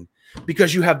train,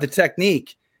 because you have the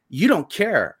technique, you don't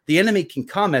care. The enemy can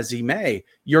come as he may.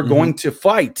 You're going to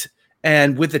fight.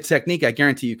 And with the technique, I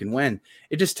guarantee you can win.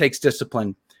 It just takes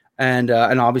discipline and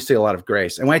obviously a lot of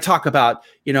grace. And when I talk about,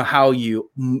 how you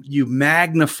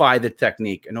magnify the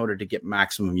technique in order to get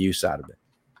maximum use out of it.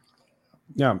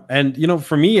 Yeah. And,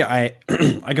 for me, I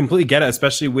completely get it,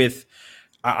 especially with,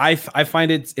 I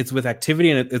find it's with activity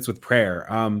and it's with prayer.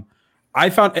 I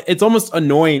found it's almost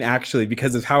annoying actually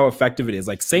because of how effective it is.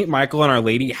 Like Saint Michael and Our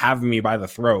Lady have me by the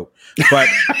throat, but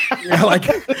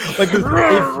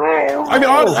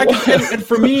and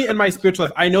for me in my spiritual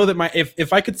life, I know that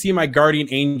if I could see my guardian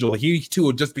angel, he too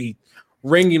would just be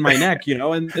wringing my neck,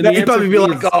 and he'd probably be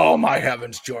like, "Oh my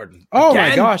heavens, Jordan! Oh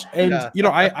my gosh!" And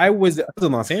I was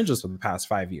in Los Angeles for the past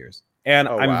 5 years. And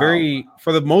I'm very,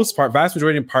 for the most part, vast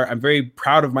majority of part, I'm very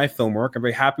proud of my film work. I'm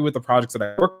very happy with the projects that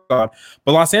I worked on.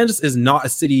 But Los Angeles is not a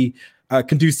city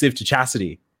conducive to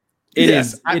chastity. It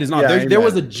is not. There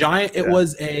was a giant. It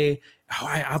was I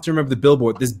have to remember the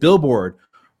billboard. This billboard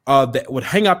that would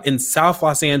hang up in South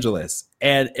Los Angeles,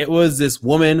 and it was this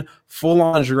woman, full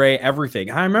lingerie, everything.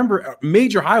 And I remember a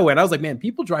major highway, and I was like, man,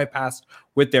 people drive past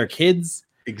with their kids,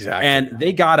 exactly, and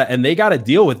they gotta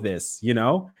deal with this,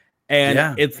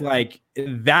 And it's like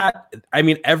that. I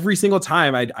mean, every single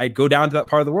time I'd go down to that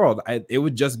part of the world, it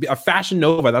would just be a Fashion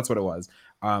Nova. That's what it was.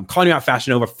 Calling you out,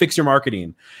 Fashion Nova, fix your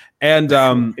marketing. And,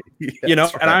 right.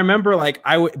 And I remember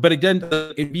but again,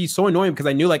 it'd be so annoying because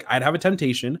I knew I'd have a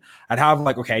temptation. I'd have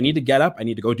okay, I need to get up. I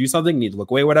need to go do something. I need to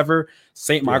look away, whatever.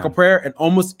 St. Michael prayer. And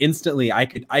almost instantly I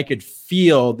could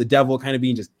feel the devil kind of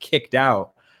being just kicked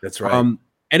out. That's right.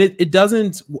 And it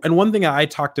doesn't. And one thing I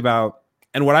talked about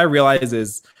and what I realize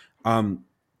is, in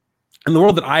the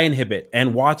world that I inhabit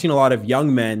and watching a lot of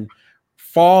young men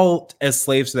fall as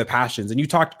slaves to their passions. And you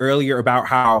talked earlier about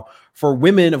how for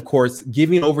women, of course,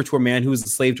 giving over to a man who is a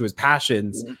slave to his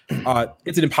passions,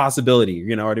 it's an impossibility.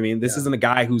 You know what I mean? This isn't a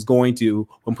guy who's going to,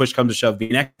 when push comes to shove, be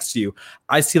next to you.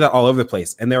 I see that all over the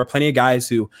place. And there are plenty of guys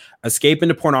who escape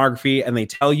into pornography and they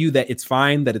tell you that it's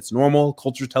fine, that it's normal.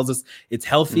 Culture tells us it's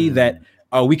healthy, that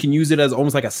we can use it as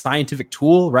almost like a scientific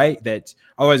tool, right? That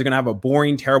otherwise you're going to have a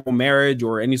boring, terrible marriage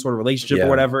or any sort of relationship or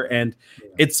whatever. And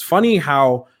it's funny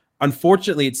how,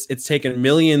 unfortunately, it's taken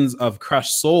millions of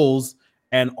crushed souls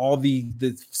and all the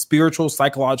spiritual,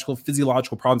 psychological,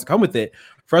 physiological problems that come with it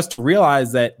for us to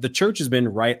realize that the church has been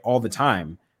right all the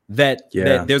time. That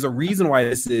there's a reason why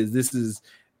this is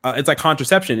it's like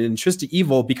contraception and it's just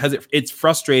evil because it's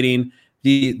frustrating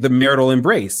the marital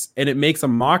embrace, and it makes a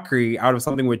mockery out of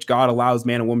something which God allows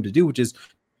man and woman to do, which is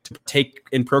to take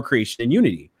in procreation and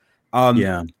unity.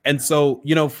 And so,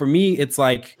 you know, for me, it's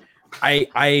like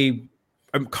I'm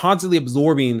constantly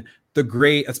absorbing the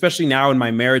great, especially now in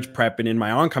my marriage prep and in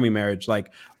my oncoming marriage, like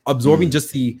absorbing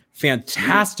just the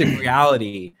fantastic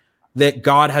reality that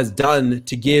God has done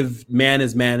to give man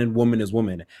as man and woman as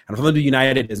woman, and for them to be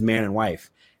united as man and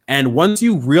wife. And once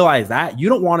you realize that, you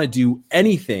don't want to do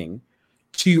anything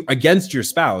against your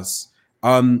spouse.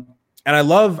 And I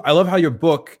love how your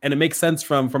book, and it makes sense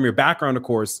from your background, of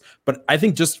course, but I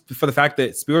think just for the fact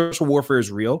that spiritual warfare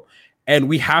is real. And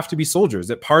we have to be soldiers.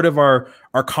 That part of our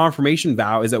confirmation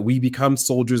vow is that we become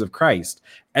soldiers of Christ.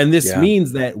 And this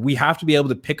means that we have to be able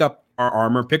to pick up our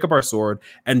armor, pick up our sword,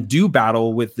 and do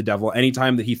battle with the devil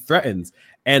anytime that he threatens.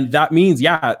 And that means,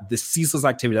 the ceaseless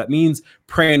activity. That means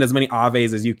praying as many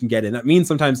Aves as you can get in. That means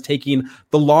sometimes taking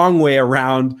the long way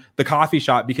around the coffee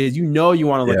shop because you want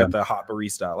to look at the hot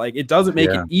barista. Like, it doesn't make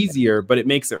it easier, but it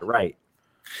makes it right.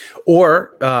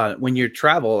 Or when you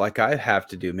travel, like I have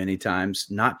to do many times,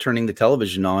 not turning the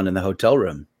television on in the hotel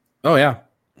room. Oh yeah.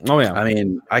 I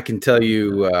mean, I can tell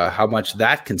you how much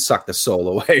that can suck the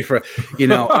soul away from, you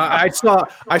know. I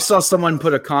saw someone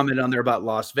put a comment on there about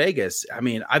Las Vegas. I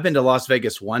mean, I've been to Las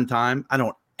Vegas one time. I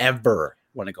don't ever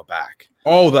want to go back.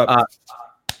 You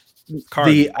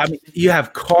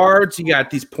have cards. You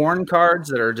got these porn cards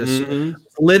that are just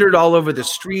littered all over the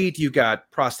street. You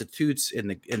got prostitutes in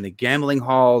the gambling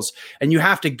halls, and you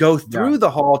have to go through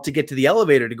the hall to get to the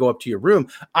elevator to go up to your room.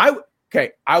 I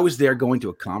was there going to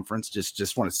a conference.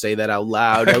 Just want to say that out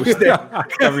loud. I was there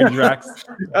covering tracks.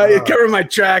 Covering my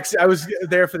tracks. I was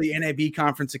there for the NAB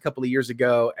conference a couple of years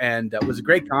ago, and it was a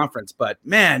great conference. But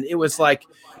man, it was like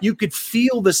you could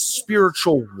feel the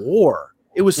spiritual war.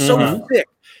 It was so thick.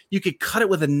 You could cut it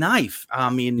with a knife. I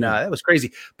mean, that was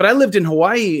crazy. But I lived in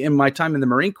Hawaii in my time in the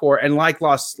Marine Corps, and like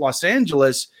Los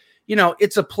Angeles, you know,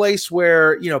 it's a place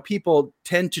where, you know, people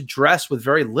tend to dress with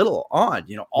very little on,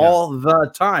 you know, all the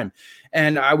time.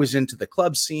 And I was into the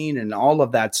club scene and all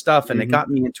of that stuff, and it got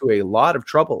me into a lot of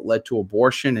trouble. It led to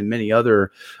abortion and many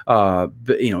other,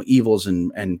 evils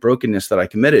and brokenness that I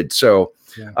committed. So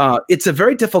it's a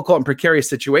very difficult and precarious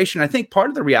situation. I think part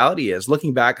of the reality is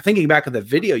thinking back of the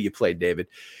video you played, David.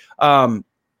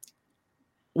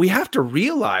 We have to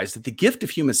realize that the gift of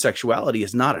human sexuality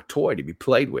is not a toy to be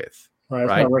played with. Right.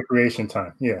 It's not recreation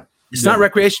time. Yeah. It's not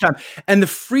recreation time. And the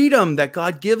freedom that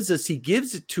God gives us, he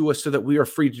gives it to us so that we are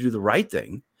free to do the right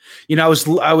thing. You know,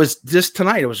 I was just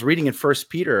tonight, I was reading in 1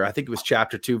 Peter, I think it was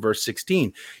chapter 2, verse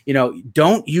 16. You know,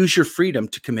 don't use your freedom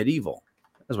to commit evil.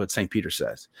 That's what St. Peter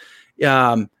says.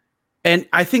 And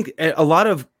I think a lot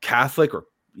of Catholic or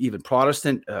even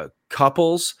Protestant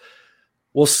couples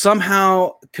will somehow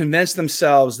convince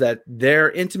themselves that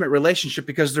their intimate relationship,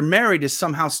 because they're married, is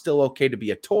somehow still okay to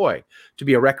be a toy, to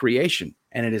be a recreation.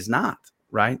 And it is not,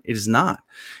 right? It is not.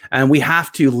 And we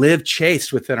have to live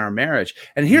chaste within our marriage.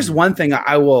 And here's one thing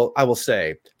I will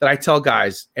say that I tell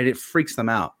guys, and it freaks them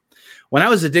out. When I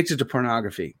was addicted to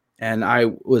pornography and I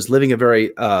was living a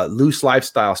very loose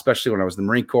lifestyle, especially when I was in the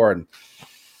Marine Corps, and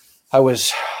I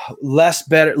was less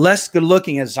good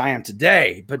looking as I am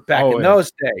today, but back in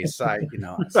those days,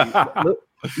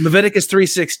 Leviticus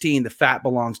 3:16, the fat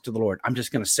belongs to the Lord. I'm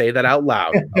just going to say that out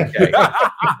loud. Okay,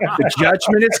 the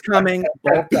judgment is coming.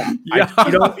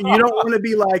 You don't want to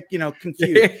be like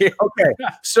confused. Okay,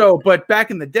 but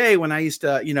back in the day when I used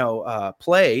to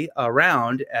play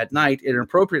around at night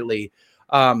inappropriately,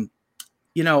 I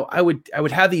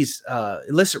would have these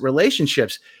illicit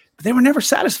relationships. They were never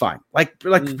satisfying, like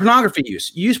pornography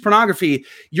use. You use pornography,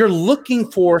 you're looking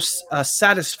for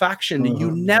satisfaction, and you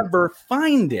never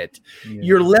find it. Yeah.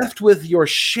 You're left with your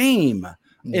shame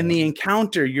in the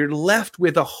encounter. You're left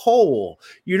with a hole.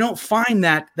 You don't find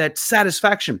that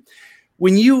satisfaction.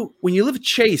 when you live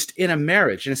chaste in a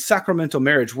marriage, in a sacramental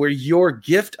marriage, where your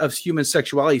gift of human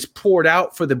sexuality is poured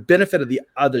out for the benefit of the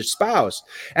other spouse,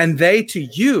 and they to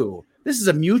you, this is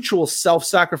a mutual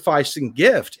self-sacrificing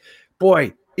gift.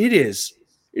 Boy, it is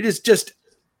just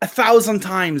 1,000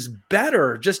 times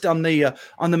better just on the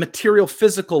material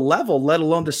physical level, let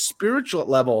alone the spiritual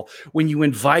level, when you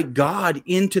invite God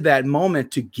into that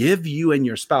moment to give you and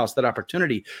your spouse that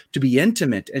opportunity to be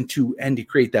intimate and to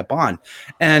create that bond.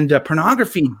 And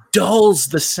pornography dulls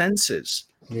the senses.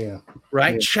 Yeah.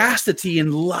 Right. Yeah. Chastity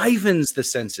enlivens the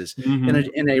senses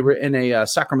in a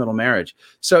sacramental marriage.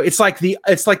 So it's like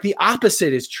the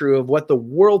opposite is true of what the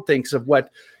world thinks of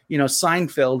what,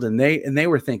 Seinfeld and they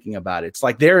were thinking about it. It's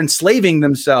like they're enslaving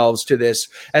themselves to this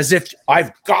as if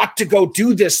I've got to go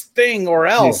do this thing or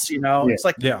else, it's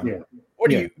like,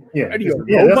 what are you,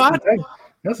 a robot?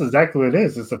 That's exactly what it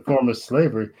is. It's a form of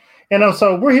slavery. And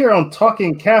so we're here on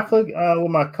Talking Catholic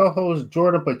with my co-host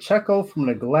Jordan Pacheco from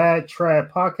the Glad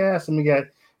Trad podcast. And we got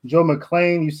Joe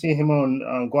McClain. You see him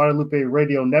on Guadalupe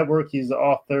Radio Network. He's the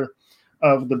author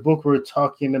of the book we're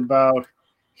talking about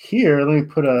here. Let me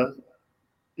put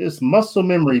this Muscle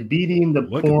Memory, Beating the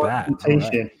Porn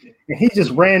Temptation. Right. And he just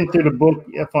ran through the book.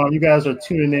 If you guys are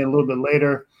tuning in a little bit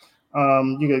later,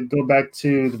 you could go back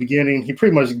to the beginning. He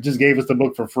pretty much just gave us the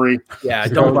book for free. Yeah,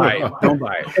 don't buy it. Don't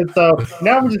buy it. And so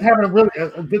now we're just having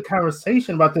a good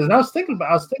conversation about this. And I was thinking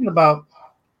about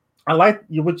I like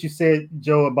what you said,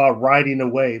 Joe, about riding the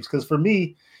waves. Because for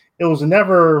me, I was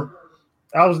never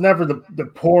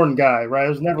the porn guy, right?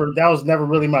 That was never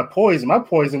really my poison. My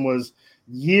poison was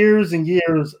years and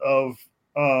years of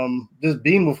just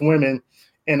being with women,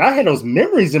 and I had those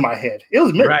memories in my head. It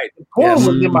was right. Porn was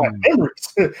in my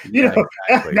memories. Exactly.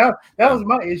 That was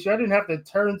my issue. I didn't have to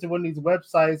turn to one of these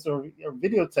websites or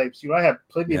videotapes. I had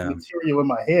plenty of material in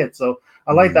my head, so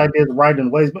I like the idea of riding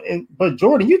waves. But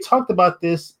Jordan, you talked about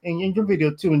this in your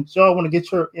video too, and Joe, I want to get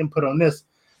your input on this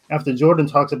after Jordan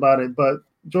talks about it. But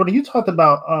Jordan, you talked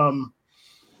about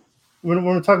when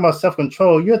we're talking about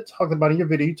self-control, you talked about in your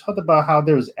video, you talked about how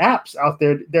there's apps out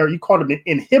there. You call them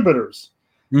inhibitors.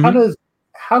 Mm-hmm.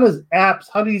 How do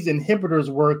these inhibitors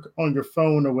work on your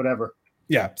phone or whatever?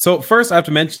 Yeah. So first I have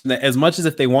to mention that as much as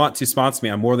if they want to sponsor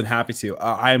me, I'm more than happy to.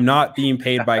 I am not being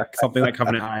paid by something like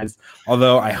Covenant Eyes,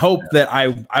 although I hope that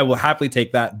I will happily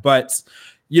take that. But,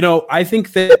 I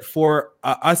think that for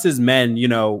us as men,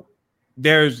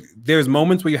 there's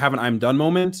moments where you have an I'm done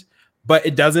moment, but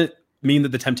it doesn't mean that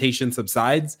the temptation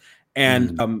subsides.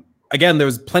 And again,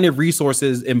 there's plenty of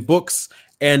resources in books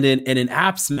and in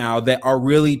apps now that are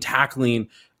really tackling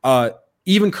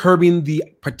even curbing the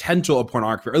potential of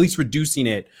pornography, or at least reducing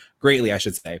it greatly, I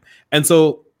should say. And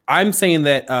so I'm saying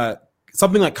that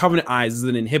something like Covenant Eyes is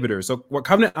an inhibitor. So what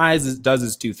Covenant Eyes does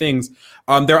is two things.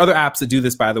 There are other apps that do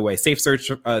this, by the way. Safe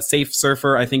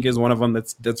Surfer, I think, is one of them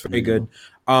that's very good.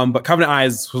 But Covenant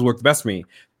Eyes has worked the best for me.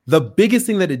 The biggest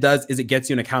thing that it does is it gets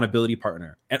you an accountability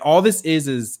partner. And all this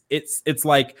is it's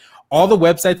like all the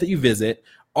websites that you visit,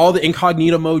 all the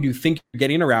incognito mode you think you're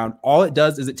getting around, all it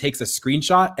does is it takes a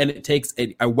screenshot and it takes a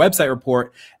website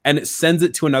report and it sends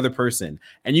it to another person.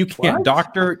 And you can't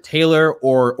doctor, tailor,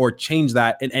 or change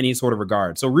that in any sort of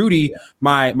regard. So Rudy,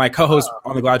 my co-host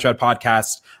on the Glad Trad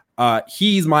podcast,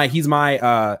 he's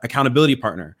my accountability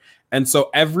partner. And so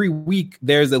every week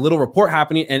there's a little report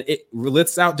happening and it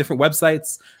lists out different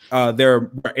websites.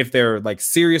 If they're like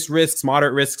serious risks,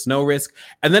 moderate risks, no risk.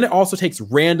 And then it also takes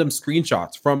random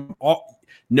screenshots from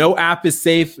no app is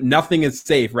safe. Nothing is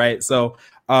safe. Right. So,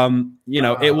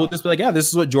 it will just be like, yeah, this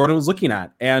is what Jordan was looking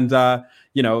at. And,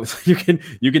 you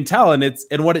can tell. And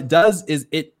what it does is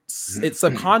it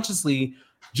subconsciously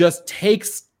just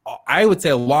takes, I would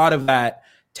say, a lot of that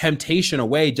temptation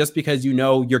away just because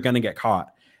you're going to get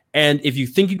caught. And if you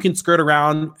think you can skirt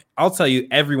around, I'll tell you,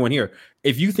 everyone here,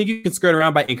 if you think you can skirt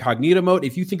around by incognito mode,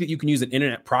 if you think that you can use an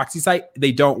internet proxy site,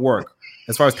 they don't work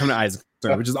as far as Covenant Eyes is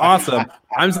concerned, which is awesome.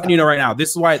 I'm just letting you know right now, this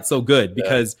is why it's so good,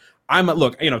 because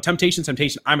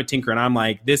temptation. I'm a tinker, and I'm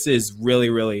like, this is really,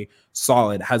 really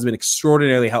solid. Has been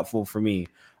extraordinarily helpful for me.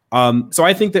 So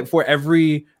I think that for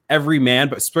every man,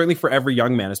 but certainly for every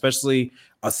young man, especially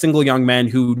a single young man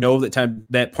who know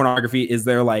that pornography is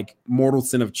their like mortal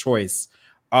sin of choice.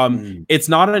 It's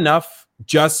not enough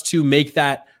just to make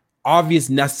that obvious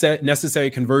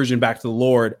necessary conversion back to the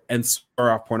Lord and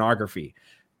swear off pornography.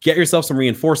 Get yourself some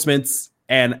reinforcements.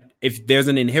 And if there's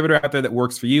an inhibitor out there that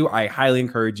works for you, I highly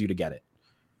encourage you to get it.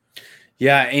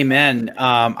 Yeah, amen.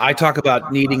 I talk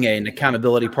about needing an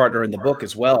accountability partner in the book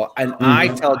as well. And I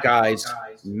tell guys,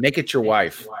 make it your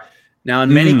wife. Now,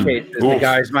 in many cases, the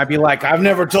guys might be like, I've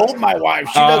never told my wife.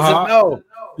 She doesn't know.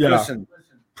 Yeah. Listen,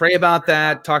 pray about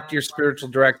that, talk to your spiritual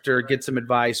director, get some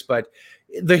advice. But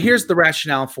here's the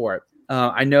rationale for it.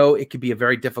 I know it could be a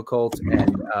very difficult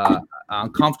and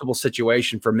uncomfortable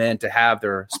situation for men to have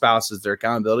their spouse as their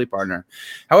accountability partner.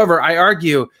 However, I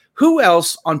argue, who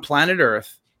else on planet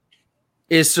Earth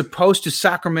is supposed to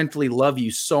sacramentally love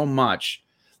you so much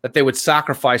that they would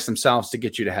sacrifice themselves to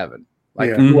get you to heaven?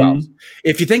 Like, who else?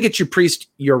 If you think it's your priest,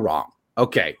 you're wrong.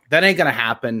 Okay, that ain't going to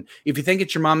happen. If you think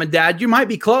it's your mom and dad, you might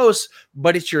be close,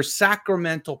 but it's your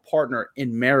sacramental partner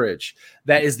in marriage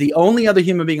that is the only other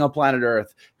human being on planet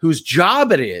Earth whose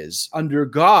job it is under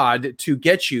God to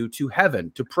get you to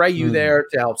heaven, to pray you there,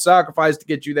 to help sacrifice to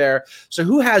get you there. So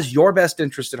who has your best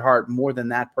interest at heart more than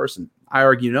that person? I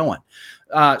argue no one.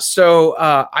 So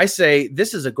I say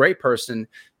this is a great person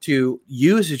to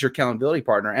use as your accountability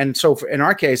partner. And so in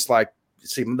our case, like,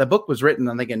 see, the book was written,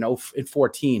 I think, in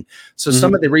 14. So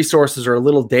some of the resources are a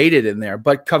little dated in there,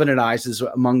 but Covenant Eyes is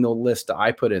among the list that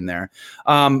I put in there.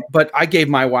 But I gave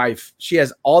my wife, she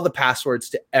has all the passwords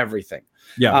to everything.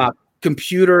 Yeah.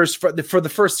 Computers for the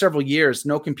first several years,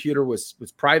 no computer was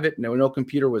private. No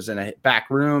computer was in a back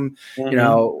room. You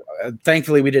know,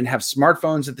 thankfully we didn't have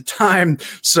smartphones at the time,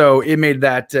 so it made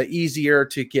that easier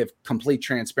to give complete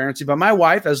transparency. But my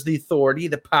wife has the authority,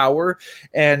 the power,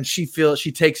 and she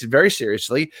takes it very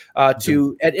seriously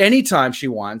to at any time she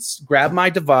wants grab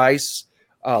my device,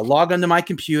 log onto my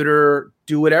computer,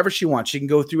 do whatever she wants. She can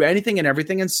go through anything and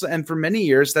everything. And for many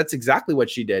years, that's exactly what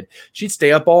she did. She'd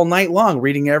stay up all night long,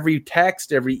 reading every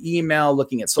text, every email,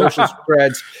 looking at social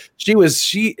threads.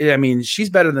 I mean, she's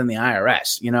better than the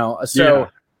IRS, you know? So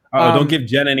don't give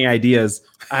Jen any ideas.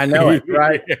 I know it,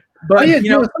 right? But you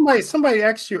know, somebody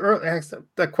asked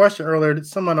that question earlier.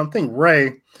 Someone, I think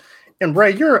Ray. And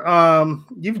Ray,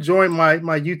 you've joined my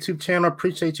YouTube channel.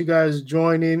 Appreciate you guys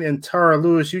joining. And Tara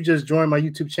Lewis, you just joined my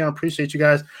YouTube channel. Appreciate you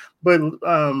guys. But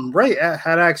Ray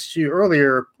had asked you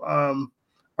earlier,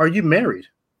 are you married?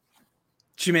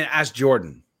 She meant ask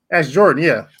Jordan. Ask Jordan,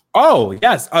 yeah. Oh,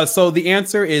 yes. So the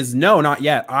answer is no, not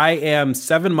yet. I am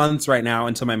 7 months right now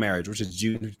until my marriage, which is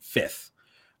June 5th.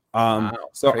 Wow,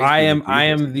 so I am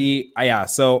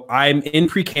so I'm in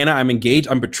pre-Cana. I'm engaged.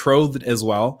 I'm betrothed as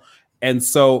well. And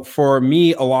so for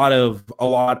me, a lot of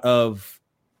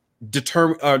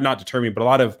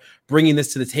bringing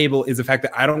this to the table is the fact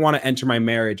that I don't want to enter my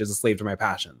marriage as a slave to my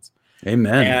passions.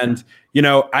 Amen. And you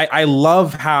know, I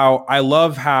love how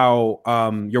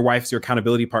your wife's your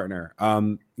accountability partner.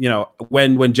 You know,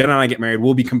 when Jen and I get married,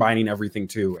 we'll be combining everything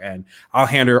too, and I'll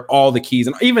hand her all the keys.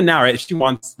 And even now, right, if she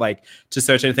wants like to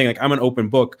search anything, like I'm an open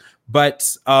book.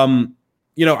 But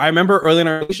you know, I remember early in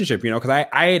our relationship, you know, because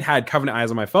I had Covenant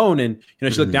Eyes on my phone, and you know,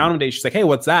 she looked down one day, she's like, "Hey,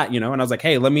 what's that?" You know, and I was like,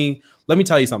 "Hey, let me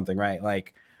tell you something, right?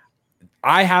 Like,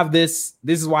 I have this.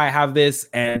 This is why I have this,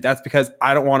 and that's because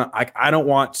I don't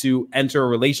want to enter a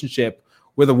relationship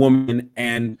with a woman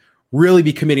and really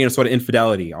be committing a sort of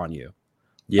infidelity on you.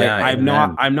 Yeah, like,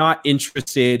 I'm not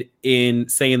interested in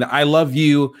saying that I love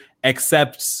you,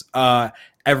 except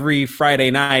every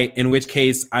Friday night, in which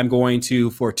case I'm going to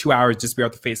for 2 hours just be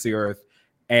off the face of the earth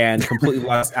and completely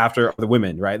lust after the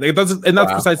women, right? Like that's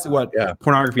precisely what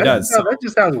pornography does. That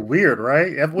just sounds weird,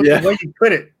 right? The way you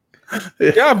put it.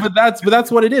 Yeah, but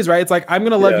that's what it is, right? It's like I'm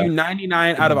gonna love you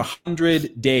 99 out of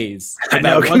 100 days. I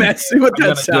know. See what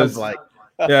that sounds like.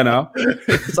 You know,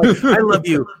 it's like I love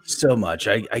you so much.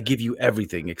 I give you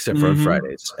everything except for on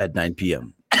Fridays at 9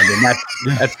 p.m. And then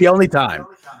that's the only time.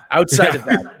 Outside of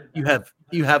that,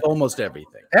 you have almost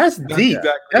everything. That's deep.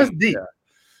 That's deep. Yeah.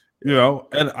 You know,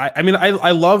 and I mean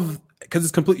I love, because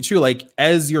it's completely true. Like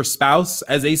as a spouse,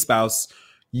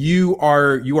 you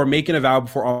are making a vow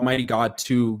before Almighty God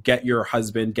to get your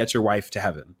wife to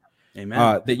heaven. Amen.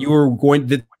 That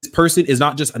this person is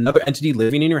not just another entity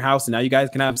living in your house, and now you guys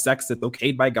can have sex that's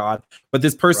okayed by God, but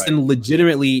this person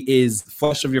legitimately is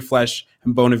flesh of your flesh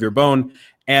and bone of your bone.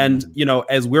 And you know,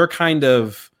 as we're kind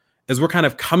of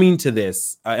coming to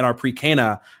this in our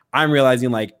pre-Cana, I'm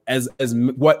realizing like as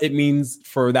what it means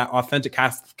for that authentic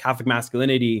Catholic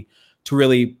masculinity to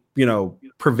really, you know,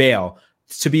 prevail,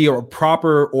 to be a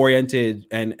proper oriented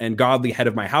and godly head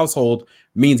of my household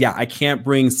means, I can't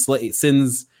bring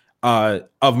sins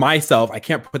of myself. I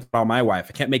can't put that on my wife.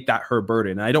 I can't make that her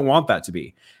burden. And I don't want that to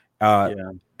be.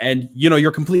 And you know,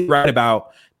 you're completely right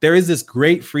about there is this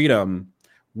great freedom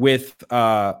with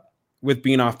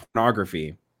being off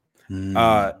pornography.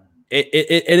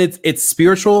 It's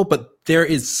spiritual, but there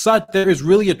is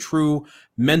really a true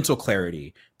mental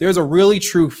clarity. There's a really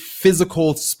true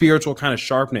physical, spiritual kind of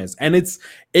sharpness. And in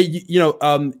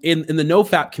the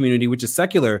NoFap community, which is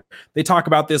secular, they talk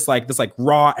about this like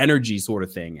raw energy sort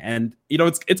of thing. And, you know,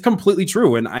 it's completely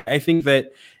true. And I think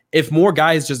that if more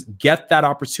guys just get that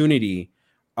opportunity,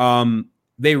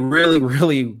 they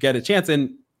really get a chance.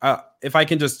 And if I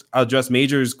can just address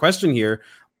Major's question here,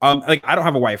 like I don't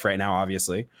have a wife right now,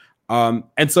 obviously.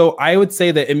 And so I would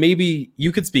say that, and maybe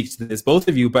you could speak to this, both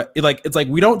of you, but it's like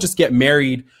we don't just get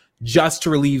married just to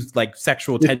relieve like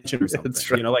sexual tension or something.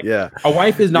 Right. You know, like a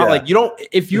wife is not like, you don't,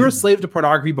 if you're a slave to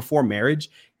pornography before marriage,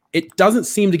 it doesn't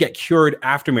seem to get cured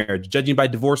after marriage, judging by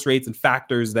divorce rates and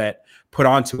factors that put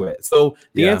onto it. So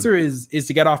the answer is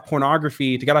to get off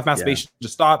pornography, to get off masturbation, to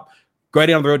stop going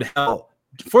down the road to hell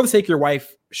for the sake of your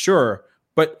wife. Sure.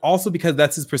 But also because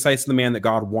that's precisely the man that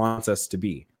God wants us to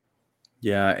be.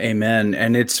 Yeah, amen.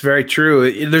 And it's very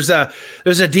true. There's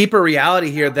a deeper reality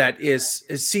here that it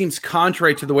seems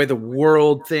contrary to the way the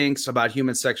world thinks about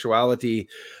human sexuality.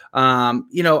 To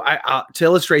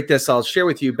illustrate this, I'll share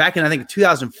with you back in, I think,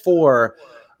 2004,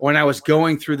 when I was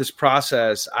going through this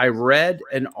process, I read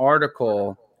an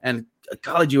article, and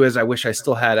college US, I wish I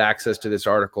still had access to this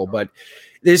article, but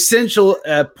the essential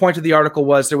point of the article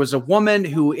was there was a woman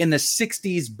who in the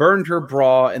 60s burned her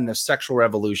bra in the sexual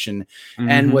revolution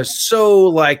and was so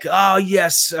like, oh,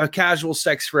 yes, casual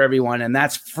sex for everyone. And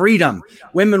that's freedom.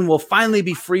 Women will finally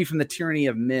be free from the tyranny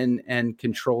of men and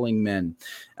controlling men.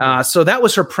 So that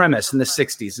was her premise in the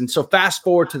 60s. And so fast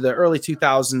forward to the early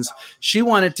 2000s, she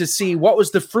wanted to see what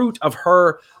was the fruit of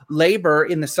her labor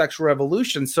in the sexual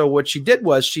revolution. So what she did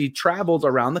was she traveled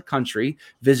around the country,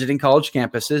 visiting college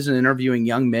campuses and interviewing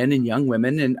young men and young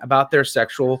women and about their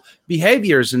sexual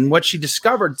behaviors. And what she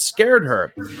discovered scared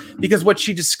her, because what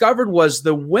she discovered was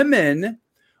the women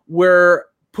were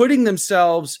putting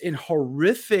themselves in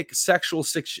horrific sexual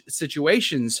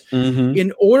situations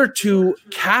in order to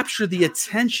capture the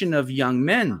attention of young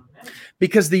men.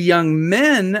 Because the young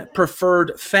men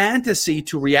preferred fantasy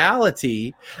to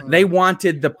reality. They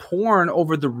wanted the porn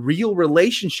over the real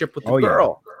relationship with the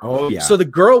girl. Oh, yeah. So the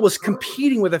girl was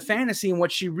competing with a fantasy. And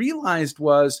what she realized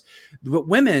was that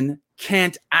women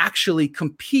can't actually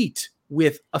compete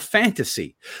with a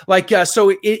fantasy.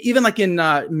 Even like in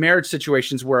marriage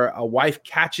situations where a wife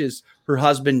catches her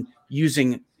husband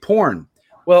using porn.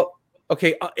 Well,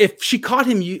 okay, if she caught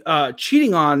him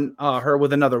cheating on her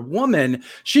with another woman,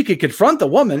 she could confront the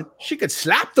woman. She could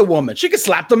slap the woman. She could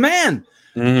slap the man.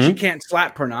 She can't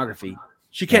slap pornography.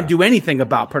 She can't do anything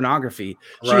about pornography.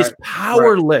 She is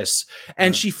powerless,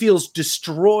 and she feels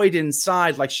destroyed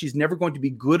inside, like she's never going to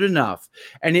be good enough.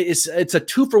 And it's a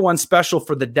 2-for-1 special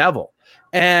for the devil.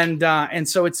 And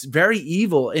so it's very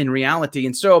evil in reality.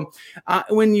 And so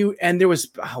there was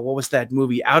what was that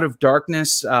movie, Out of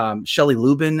Darkness? Shelley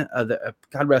Lubin,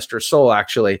 God rest her soul.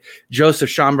 Actually, Joseph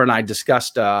Schomburg and I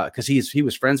discussed because he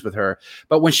was friends with her.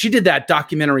 But when she did that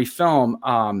documentary film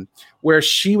where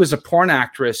she was a porn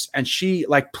actress and she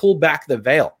like pulled back the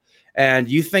veil. And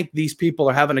you think these people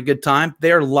are having a good time?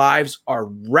 Their lives are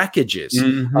wreckages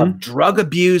of drug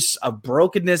abuse, of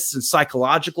brokenness, and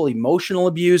psychological, emotional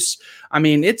abuse. I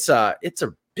mean, it's a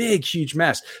big, huge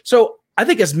mess. So I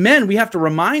think as men, we have to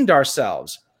remind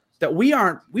ourselves that we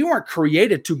weren't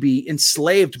created to be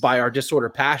enslaved by our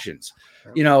disordered passions.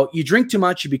 You know, you drink too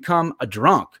much, you become a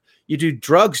drunk. You do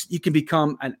drugs, you can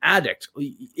become an addict.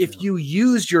 If you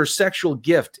use your sexual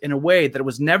gift in a way that it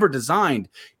was never designed,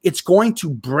 it's going to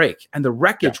break, and the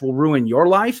wreckage will ruin your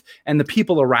life and the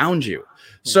people around you.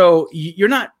 So you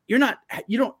don't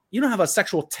have a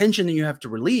sexual tension that you have to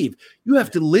relieve. You have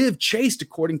to live chaste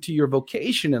according to your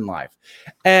vocation in life.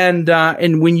 And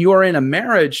when you're in a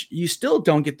marriage, you still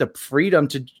don't get the freedom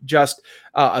to just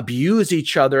abuse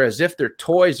each other as if they're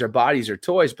toys, their bodies are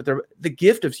toys. But the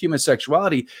gift of human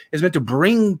sexuality is meant to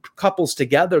bring couples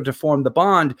together to form the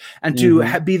bond and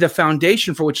to be the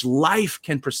foundation for which life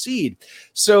can proceed.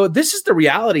 So this is the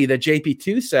reality that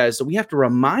JP2 says that we have to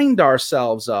remind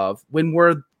ourselves of when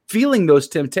we're feeling those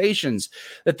temptations,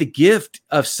 that the gift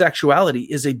of sexuality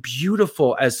is a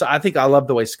beautiful, as I think I love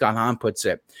the way Scott Hahn puts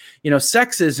it. You know,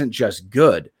 sex isn't just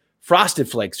good. Frosted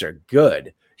Flakes are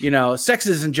good. You know, sex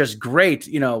isn't just great.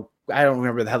 You know, I don't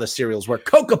remember how the cereals work.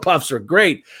 Cocoa Puffs are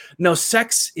great. No,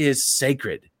 sex is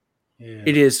sacred. Yeah.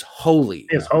 It is holy.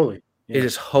 It's holy. Yeah. It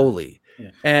is holy. Yeah.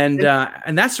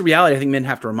 And that's the reality I think men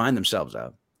have to remind themselves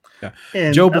of. Yeah.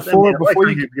 And Joe, before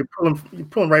you're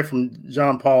pulling right from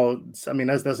John Paul. I mean,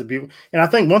 that's a beautiful. And I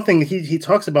think one thing he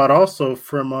talks about also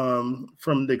from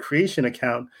the creation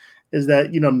account is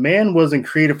that, you know, man wasn't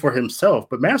created for himself,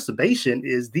 but masturbation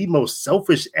is the most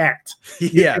selfish act.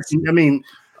 Yes. I mean,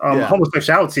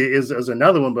 homosexuality is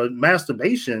another one, but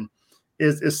masturbation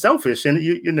is selfish. And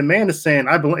the man is saying,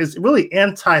 I believe it's really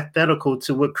antithetical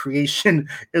to what creation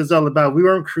is all about. We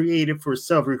weren't created for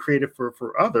self, we were created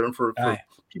for other, and for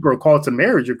people who are called to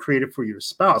marriage, you're created for your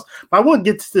spouse. But I want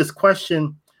to get to this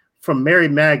question from Mary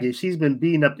Maggie. She's been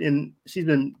she's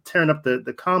been tearing up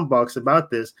the com box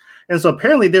about this. And so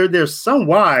apparently there's some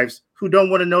wives who don't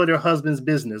want to know their husband's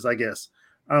business, I guess.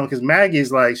 Because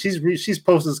Maggie's like, she's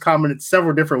posted this comment in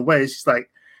several different ways. She's like,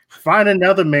 find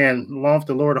another man long for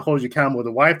the Lord to hold you accountable.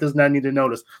 The wife does not need to know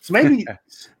this. So maybe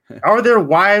are there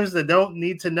wives that don't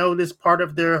need to know this part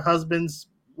of their husband's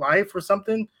life or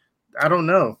something? I don't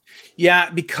know. Yeah,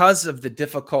 because of the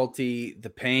difficulty, the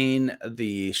pain,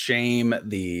 the shame,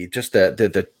 the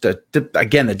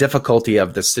difficulty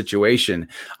of the situation.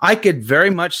 I could very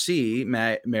much see,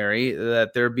 Mary,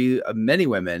 that there be many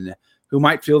women who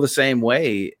might feel the same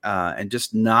way and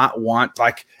just not want,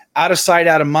 like, out of sight,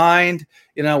 out of mind.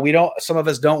 You know, some of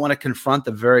us don't want to confront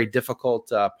the very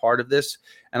difficult part of this.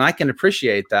 And I can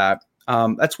appreciate that.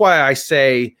 That's why I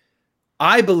say,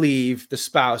 I believe the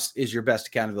spouse is your best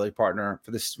accountability partner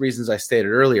for the reasons I stated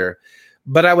earlier.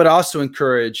 But I would also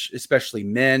encourage, especially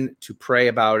men, to pray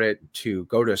about it, to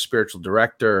go to a spiritual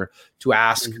director, to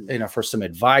ask, for some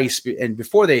advice, and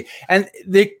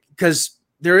because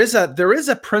there is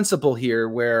a principle here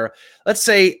where, let's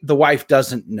say the wife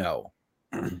doesn't know.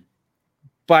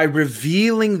 By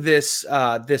revealing this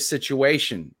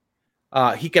situation,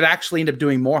 he could actually end up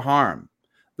doing more harm,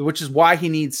 which is why he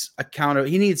needs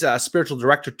a spiritual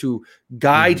director to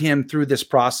guide him through this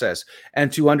process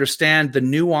and to understand the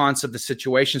nuance of the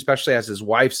situation, especially as his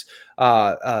wife's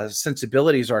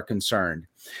sensibilities are concerned.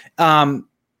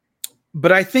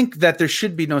 But I think that there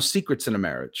should be no secrets in a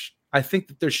marriage. I think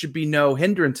that there should be no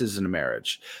hindrances in a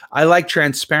marriage. I like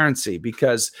transparency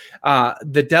because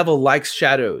the devil likes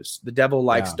shadows. The devil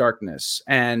likes darkness,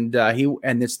 and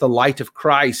it's the light of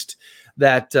Christ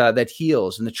that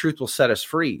heals, and the truth will set us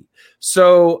free.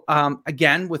 So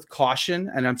again, with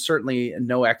caution, and I'm certainly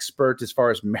no expert as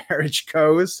far as marriage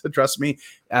goes. Trust me,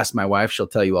 ask my wife; she'll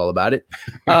tell you all about it.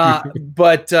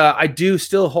 But I do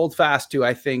still hold fast to,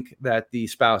 I think that the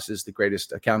spouse is the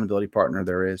greatest accountability partner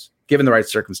there is, given the right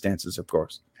circumstances, of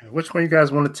course. Which one you guys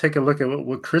want to take a look at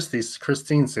what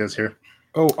Christine says here?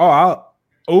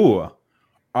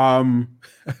 I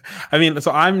mean,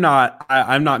 so I'm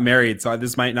not married, so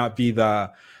this might not be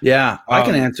the. Yeah, I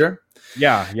can answer.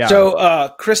 Yeah.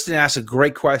 So Kristen asked a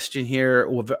great question here.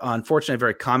 Unfortunately, a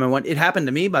very common one. It happened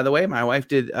to me, by the way. My wife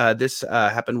did this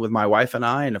happened with my wife and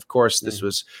I. And of course, this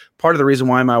was part of the reason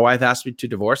why my wife asked me to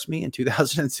divorce me in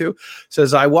 2002.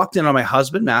 Says, I walked in on my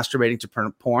husband masturbating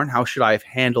to porn. How should I have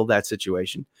handled that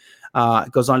situation?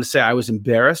 It goes on to say, I was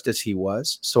embarrassed as he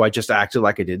was, so I just acted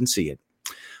like I didn't see it.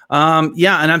 And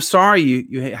I'm sorry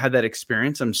you had that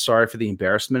experience. I'm sorry for the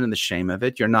embarrassment and the shame of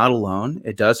it. You're not alone.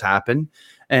 It does happen.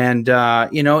 And,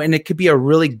 and it could be a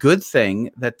really good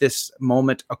thing that this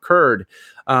moment occurred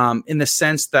in the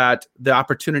sense that the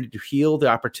opportunity to heal, the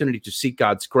opportunity to seek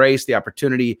God's grace, the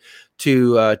opportunity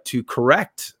to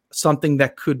correct something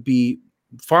that could be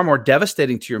far more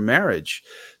devastating to your marriage.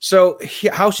 So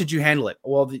how should you handle it?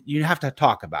 Well, you have to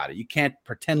talk about it. You can't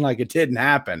pretend like it didn't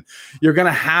happen. You're going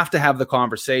to have the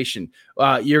conversation.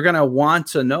 You're going to want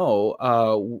to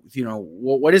know,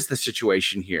 what is the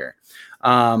situation here?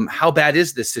 How bad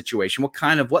is this situation?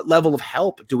 What level of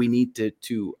help do we need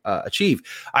to achieve?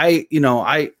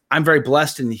 I'm very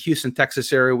blessed in the Houston,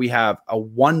 Texas area. We have a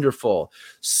wonderful,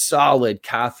 solid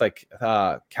Catholic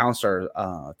counselor,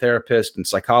 therapist, and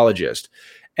psychologist.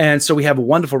 And so we have a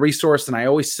wonderful resource, and I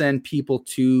always send people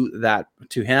to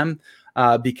him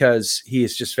because he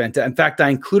is just fantastic. In fact, I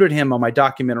included him on my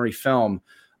documentary film.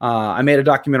 I made a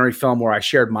documentary film where I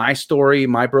shared my story,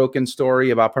 my broken story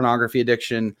about pornography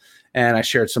addiction, and I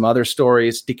shared some other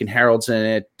stories. Deacon Harold's in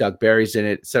it, Doug Barry's in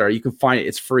it, etc. You can find it.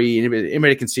 It's free.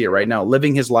 Anybody can see it right now,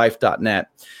 livinghislife.net.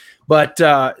 But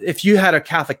if you had a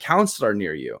Catholic counselor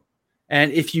near you,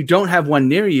 and if you don't have one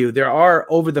near you, there are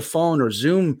over the phone or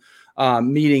Zoom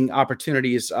meeting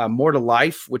opportunities. More to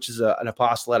Life, which is an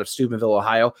apostolate out of Steubenville,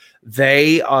 Ohio.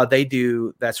 They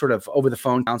do that sort of over the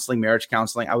phone counseling, marriage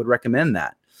counseling. I would recommend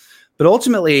that. But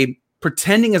ultimately,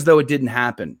 pretending as though it didn't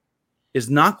happen is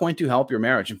not going to help your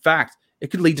marriage. In fact, it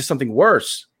could lead to something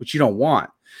worse, which you don't want.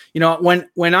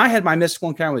 When I had my mystical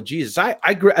encounter with Jesus,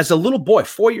 I grew as a little boy,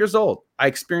 4 years old. I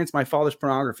experienced my father's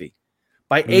pornography.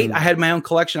 By 8, I had my own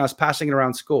collection. I was passing it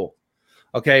around school.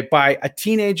 Okay, by a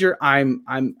teenager, I'm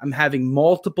having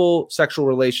multiple sexual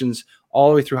relations all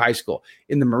the way through high school.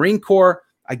 In the Marine Corps,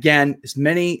 again, as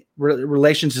many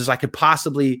relations as I could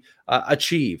possibly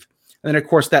achieve. And then, of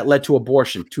course, that led to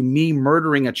abortion, to me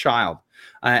murdering a child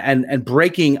and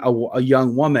breaking a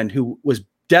young woman who was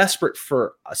desperate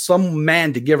for some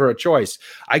man to give her a choice.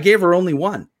 I gave her only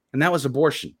one, and that was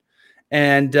abortion.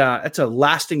 And that's a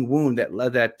lasting wound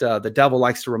that the devil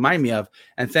likes to remind me of.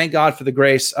 And thank God for the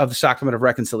grace of the sacrament of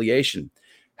reconciliation.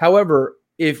 However,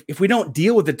 if we don't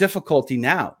deal with the difficulty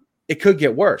now, it could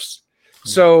get worse.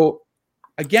 So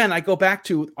again, I go back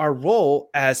to our role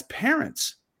as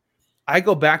parents. I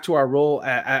go back to our role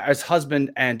as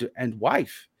husband and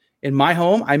wife. In my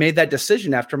home, I made that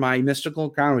decision after my mystical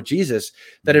encounter with Jesus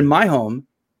that in my home,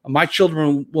 my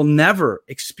children will never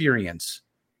experience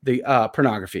the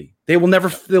pornography. They will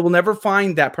never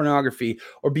find that pornography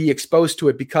or be exposed to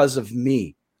it because of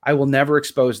me. I will never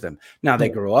expose them. Now they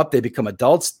grow up, they become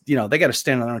adults, they got to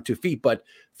stand on their own 2 feet. But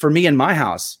for me in my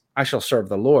house, I shall serve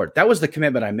the Lord. That was the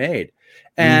commitment I made.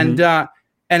 And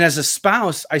as a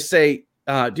spouse, I say,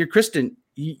 dear Kristen,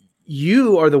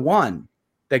 you are the one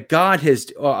that God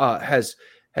has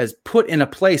put in a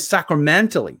place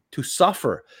sacramentally to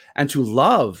suffer and to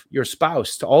love your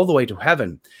spouse to all the way to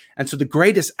heaven. And so the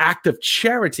greatest act of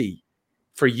charity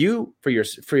for you, for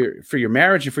your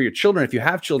marriage and for your children, if you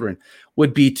have children,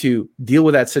 would be to deal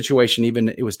with that situation, even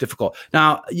if it was difficult.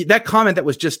 Now, that comment that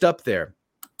was just up there,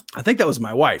 I think that was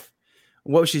my wife.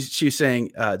 What was she was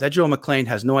saying? That Joel McClain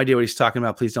has no idea what he's talking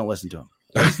about. Please don't listen to him.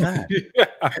 What is that?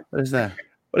 What is that?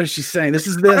 What is she saying? This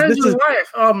is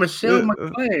wife. Oh, Michelle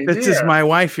McClain. This is my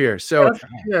wife here. So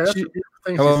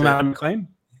hello, Madam McClain.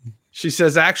 She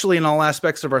says, actually, in all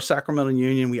aspects of our sacramental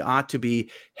union, we ought to be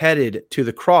headed to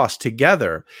the cross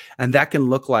together. And that can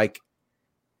look like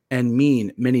and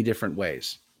mean many different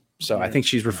ways. So I think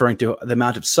she's referring to the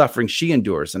amount of suffering she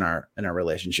endures in our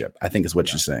relationship, I think is what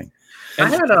she's saying. I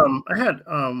had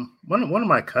one of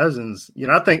my cousins,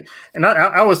 I think, and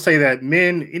I would say that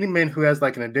any men who has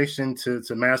like an addiction to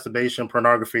masturbation,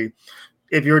 pornography,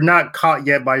 if you're not caught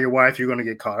yet by your wife, you're going to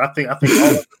get caught. I think all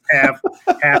of us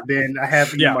have been. I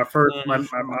have my first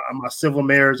my civil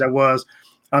marriage.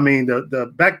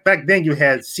 The back then you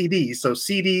had CDs, so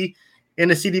CD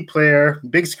in a CD player,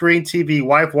 big screen TV.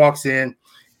 Wife walks in,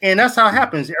 and that's how it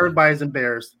happens. Everybody's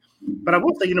embarrassed. But I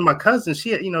will say, my cousin,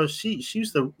 she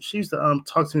used to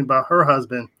talk to me about her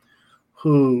husband,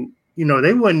 who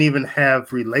they wouldn't even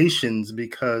have relations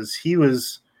because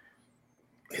his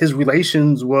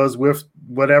relations was with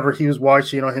whatever he was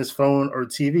watching on his phone or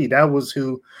TV. That was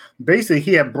who basically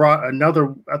he had brought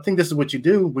another. I think this is what you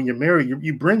do when you're married.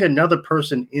 You bring another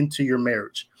person into your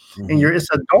marriage, and it's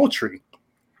adultery.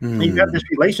 And you have this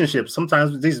relationship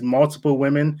sometimes with these multiple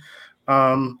women.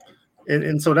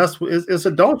 And so it's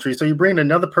adultery. So you bring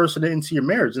another person into your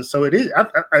marriage, and so it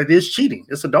is cheating.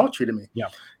 It's adultery to me. Yeah.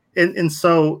 And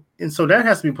so that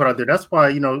has to be put out there. That's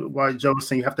why why Joe was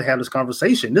saying you have to have this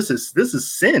conversation. This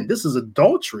is sin. This is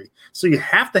adultery. So you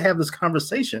have to have this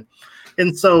conversation.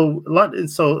 And so a lot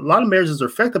of marriages are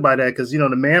affected by that because the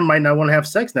man might not want to have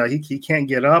sex now. He can't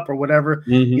get up or whatever.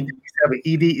 He's having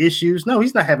ED issues. No,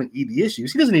 he's not having ED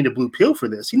issues. He doesn't need a blue pill for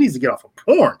this. He needs to get off of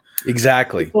porn.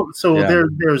 Exactly. So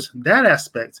there's that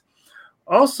aspect.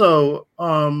 Also,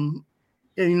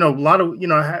 and a lot of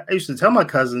I used to tell my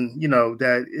cousin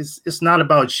that it's not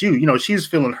about you. She's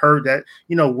feeling hurt that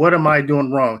what am I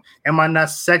doing wrong? Am I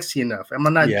not sexy enough? Am I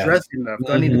not dressed enough?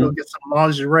 Do I need to go get some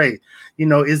lingerie?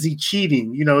 Is he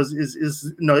cheating?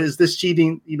 Is this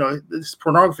cheating? This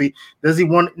pornography. Does he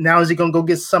want now? Is he gonna go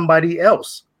get somebody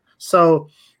else? So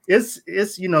it's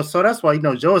so that's why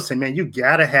Joe is saying, man, you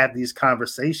gotta have these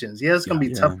conversations. Yeah, it's gonna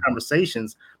be tough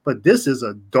conversations, but this is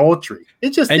adultery. It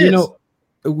just is.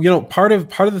 Part of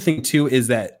the thing too is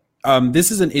that this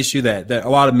is an issue that a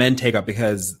lot of men take up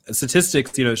because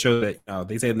statistics, show that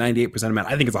they say 98% of men,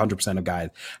 I think it's 100% of guys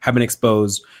have been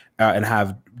exposed and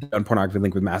have done pornography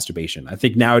linked with masturbation. I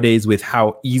think nowadays with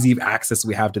how easy of access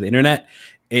we have to the internet,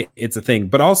 it's a thing.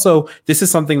 But also this is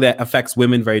something that affects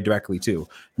women very directly too.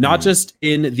 Not just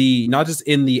in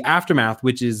the aftermath,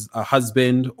 which is a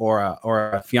husband or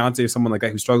a fiance or someone like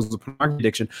that who struggles with pornography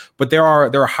addiction, but there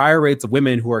are higher rates of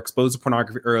women who are exposed to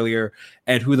pornography earlier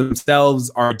and who themselves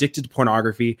are addicted to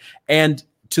pornography. And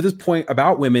to this point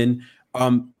about women,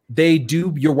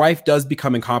 your wife does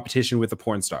become in competition with a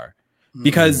porn star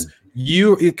because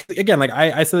again, like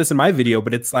I said this in my video,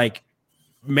 but it's like,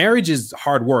 marriage is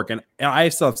hard work, and I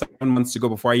still have 7 months to go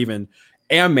before I even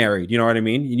am married. You know what I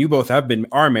mean? And you both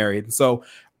are married. So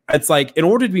it's like, in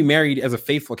order to be married as a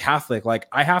faithful Catholic, like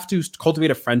I have to cultivate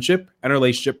a friendship and a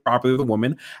relationship properly with a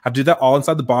woman. I have to do that all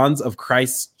inside the bonds of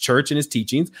Christ's church and his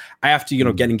teachings. I have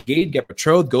to, get engaged, get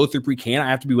betrothed, go through pre-can. I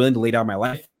have to be willing to lay down my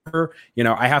life.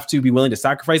 I have to be willing to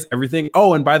sacrifice everything.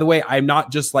 Oh, and by the way, I'm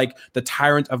not just like the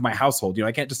tyrant of my household.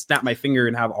 I can't just snap my finger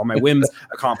and have all my whims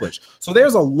accomplished. So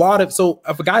there's a lot of,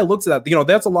 if a guy looks at that,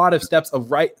 that's a lot of steps of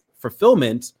right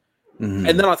fulfillment. And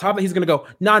then on top of it, he's going to go,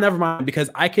 no, never mind, because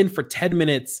I can for 10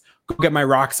 minutes go get my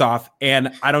rocks off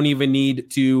and I don't even need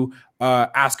to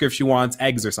ask her if she wants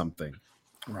eggs or something.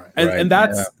 Right. And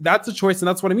that's a choice, and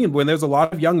that's what I mean. When there's a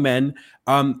lot of young men,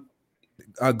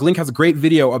 Glink has a great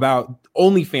video about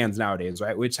OnlyFans nowadays,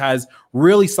 right? Which has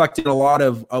really sucked in a lot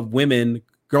of women,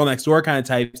 girl next door kind of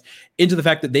types, into the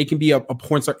fact that they can be a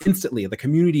porn star instantly. The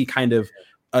community kind of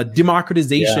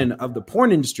democratization of the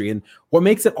porn industry. And what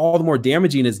makes it all the more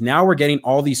damaging is now we're getting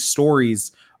all these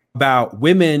stories about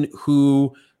women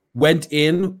who went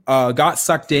in, got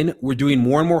sucked in, were doing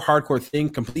more and more hardcore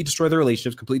things, completely destroy their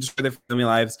relationships, completely destroy their family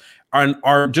lives,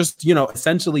 are just,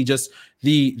 essentially just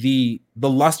the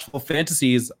lustful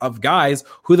fantasies of guys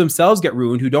who themselves get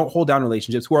ruined, who don't hold down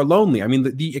relationships, who are lonely. I mean,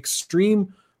 the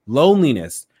extreme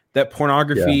loneliness that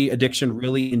pornography addiction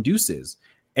really induces,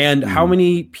 and how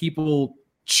many people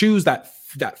choose that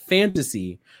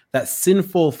fantasy, that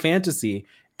sinful fantasy,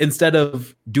 instead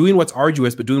of doing what's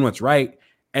arduous, but doing what's right,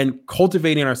 and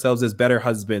cultivating ourselves as better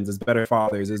husbands, as better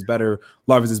fathers, as better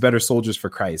lovers, as better soldiers for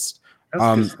Christ.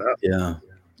 Yeah.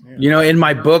 In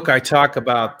my book, I talk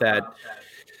about that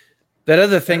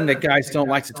other thing that guys don't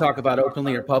like to talk about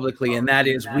openly or publicly, and that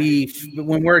is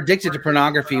when we're addicted to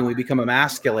pornography and we become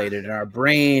emasculated and our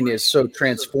brain is so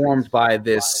transformed by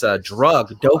this drug,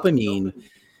 dopamine,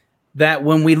 that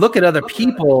when we look at other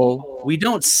people, we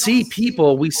don't see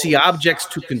people, we see objects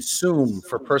to consume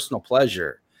for personal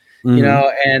pleasure.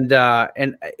 And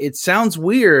it sounds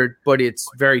weird, but it's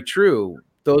very true.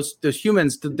 Those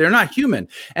humans, they're not human.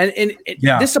 And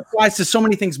this applies to so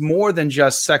many things more than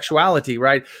just sexuality,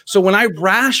 right? So when I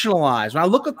rationalize, when I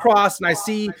look across and I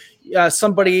see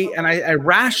somebody and I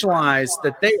rationalize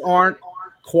that they aren't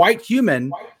quite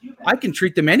human, I can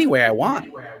treat them any way I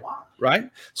want.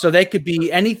 Right. So they could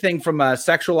be anything from a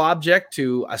sexual object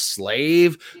to a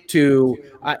slave to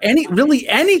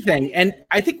anything. And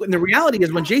I think the reality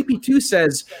is when JP2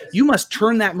 says you must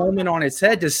turn that moment on its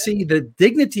head to see the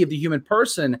dignity of the human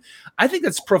person, I think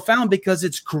that's profound because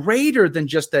it's greater than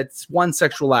just that one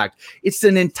sexual act. It's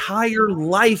an entire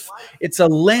life. It's a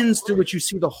lens through which you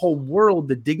see the whole world,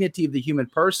 the dignity of the human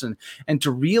person, and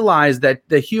to realize that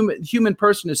the human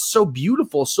person is so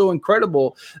beautiful, so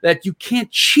incredible that you can't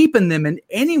cheapen them in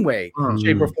any way,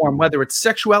 shape, or form, whether it's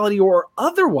sexuality or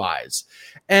otherwise.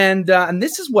 And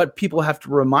this is what people have to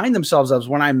remind themselves of.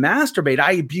 When I masturbate,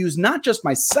 I abuse not just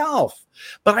myself,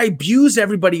 but I abuse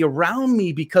everybody around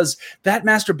me, because that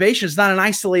masturbation is not an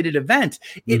isolated event.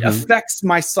 It affects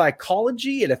my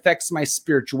psychology. It affects my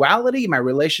spirituality, my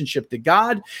relationship to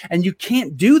God. And you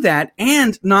can't do that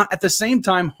and not at the same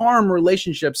time harm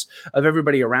relationships of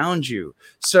everybody around you.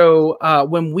 So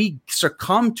when we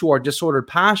succumb to our disordered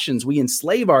passions, we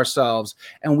enslave ourselves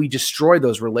and we destroy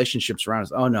those relationships around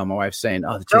us. Oh no, my wife's saying,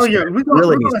 we're going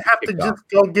to have to just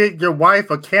go get your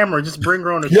wife a camera, just bring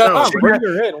her on the show. Bring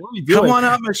her in. What are you doing? Come on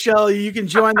up, Michelle. You can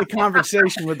join the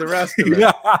conversation with the rest of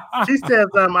us. She says,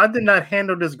 I did not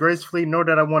handle this gracefully, nor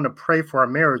did I want to pray for our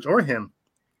marriage or him.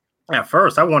 At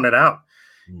first, I wanted out.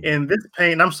 In this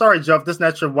pain, I'm sorry, Jeff, this is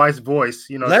not your wife's voice.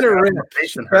 Let her in.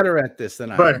 She's better at this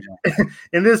than I am. But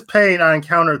in this pain, I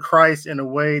encountered Christ in a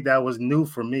way that was new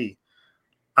for me.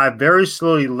 I very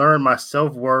slowly learned my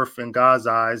self-worth in God's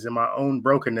eyes. In my own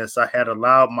brokenness, I had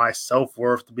allowed my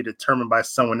self-worth to be determined by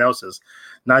someone else's,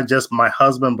 not just my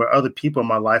husband, but other people in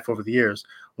my life over the years.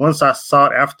 Once I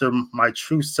sought after my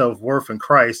true self-worth in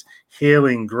Christ,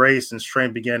 healing, grace, and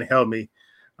strength began to help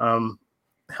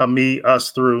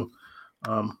us through.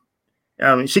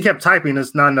 She kept typing.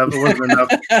 It's not enough. It wasn't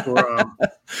enough for,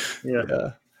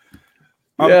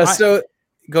 So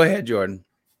go ahead, Jordan.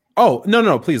 Oh,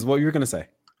 no, please. What you were going to say?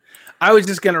 I was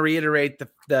just going to reiterate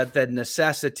the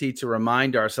necessity to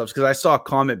remind ourselves, because I saw a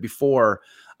comment before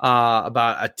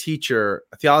about a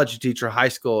theology teacher, high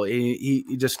school. He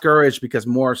discouraged because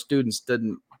more students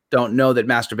don't know that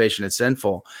masturbation is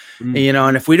sinful.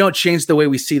 And if we don't change the way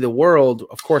we see the world,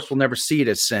 of course, we'll never see it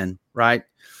as sin, right?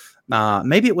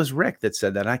 Maybe it was Rick that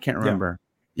said that. I can't remember.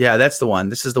 Yeah, that's the one.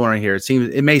 This is the one right here.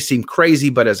 It may seem crazy,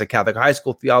 but as a Catholic high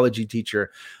school theology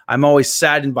teacher, I'm always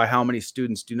saddened by how many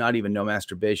students do not even know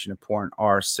masturbation and porn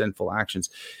are sinful actions.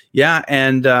 Yeah,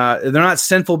 and they're not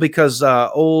sinful because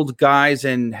old guys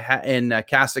in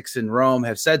Catholics in Rome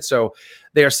have said so.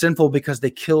 They are sinful because they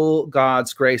kill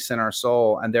God's grace in our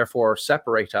soul and therefore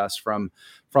separate us from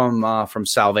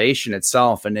salvation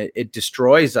itself, and it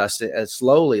destroys us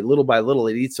slowly, little by little.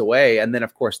 It eats away, and then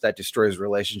of course that destroys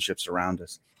relationships around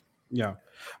us. Yeah,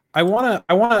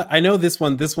 I know this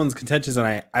one's contentious,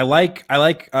 and I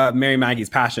like Mary Maggie's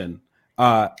passion.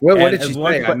 What did she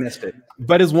say? I missed it.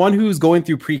 But as one who's going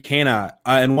through pre-Cana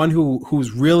and one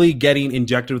who's really getting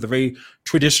injected with a very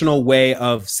traditional way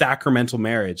of sacramental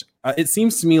marriage, it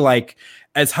seems to me like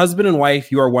as husband and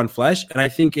wife, you are one flesh. And I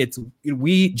think Jen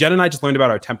and I just learned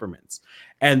about our temperaments.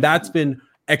 And that's been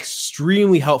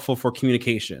extremely helpful for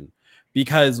communication,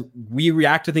 because we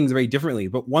react to things very differently.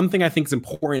 But one thing I think is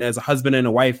important as a husband and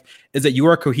a wife is that you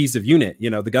are a cohesive unit. You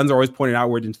know, the guns are always pointed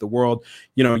outward into the world.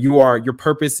 You know, your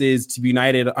purpose is to be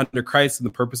united under Christ and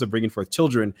the purpose of bringing forth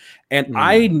children. And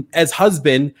I, as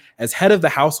husband, as head of the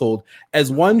household, as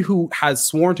one who has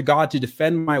sworn to God to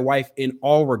defend my wife in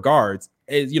all regards,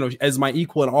 as my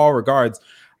equal in all regards,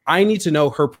 I need to know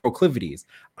her proclivities.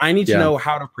 I need to know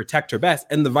how to protect her best,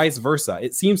 and the vice versa.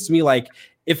 It seems to me like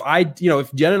if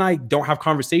Jen and I don't have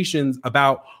conversations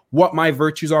about what my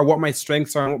virtues are, what my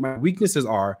strengths are, and what my weaknesses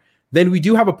are, then we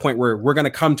do have a point where we're going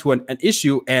to come to an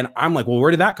issue. And I'm like, well,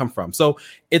 where did that come from? So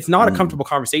it's not a comfortable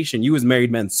conversation. You as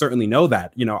married men certainly know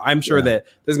that. You know, I'm sure that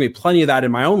there's going to be plenty of that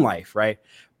in my own life, right?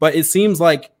 But it seems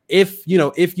like if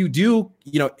you do,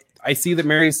 I see that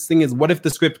Mary's thing is, what if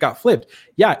the script got flipped?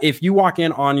 Yeah, if you walk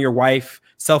in on your wife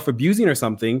self-abusing or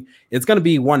something, it's going to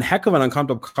be one heck of an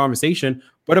uncomfortable conversation.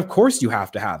 But of course you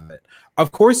have to have it.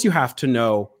 Of course you have to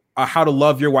know how to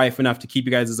love your wife enough to keep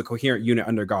you guys as a coherent unit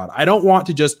under God. I don't want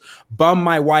to just bum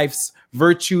my wife's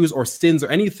virtues or sins or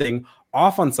anything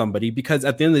off on somebody, because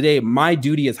at the end of the day, my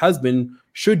duty as husband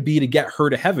should be to get her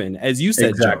to heaven, as you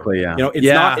said. Exactly. Joe.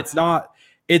 Yeah.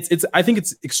 It's I think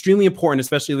it's extremely important,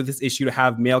 especially with this issue, to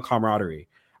have male camaraderie.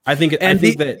 I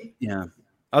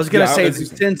was going to say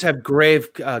these sins have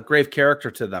grave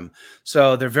character to them.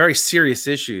 So they're very serious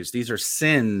issues. These are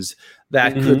sins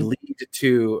that could lead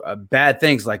to bad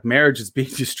things, like marriages being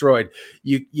destroyed.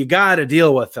 You got to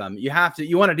deal with them. You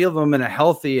want to deal with them in a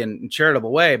healthy and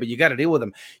charitable way, but you got to deal with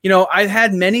them. I've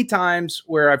had many times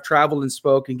where I've traveled and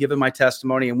spoke and given my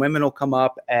testimony, and women will come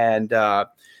up and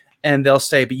they'll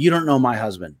say, but you don't know my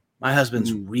husband. My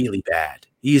husband's really bad.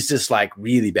 He's just like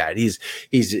really bad. He's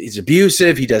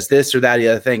abusive. He does this or that, the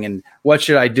other thing. And what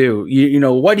should I do?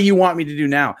 What do you want me to do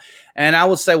now? And I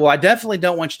will say, well, I definitely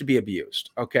don't want you to be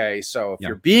abused. Okay. So if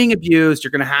you're being abused,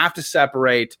 you're going to have to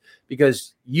separate,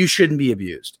 because you shouldn't be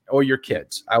abused, or your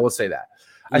kids. I will say that.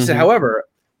 I said, however,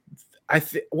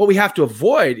 what we have to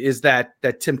avoid is that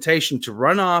temptation to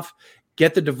run off,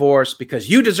 get the divorce, because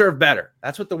you deserve better.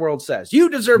 That's what the world says. You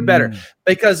deserve better,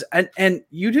 because, and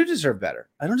you do deserve better.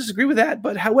 I don't disagree with that.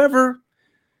 But however,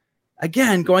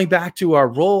 again, going back to our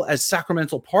role as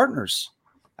sacramental partners,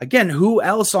 again, who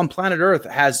else on planet Earth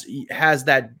has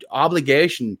that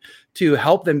obligation to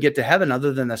help them get to heaven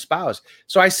other than the spouse?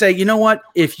 So I say, you know what?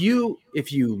 If you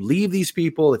leave these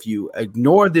people, if you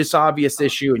ignore this obvious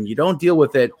issue and you don't deal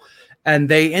with it, and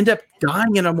they end up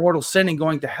dying in a mortal sin and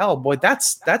going to hell, boy,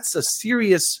 that's a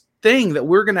serious thing that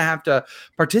we're going to have to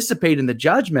participate in the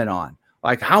judgment on.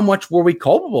 Like, how much were we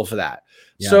culpable for that?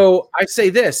 Yeah. So I say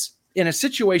this: in a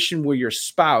situation where your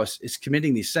spouse is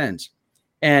committing these sins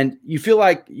and you feel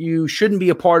like you shouldn't be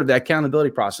a part of the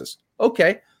accountability process,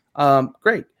 okay,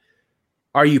 great.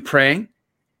 Are you praying?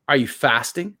 Are you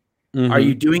fasting? Are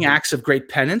you doing acts of great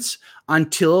penance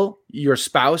until your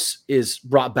spouse is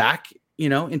brought back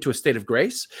into a state of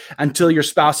grace, until your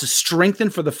spouse is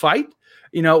strengthened for the fight?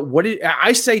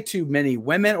 I say to many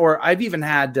women, or I've even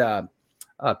had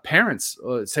parents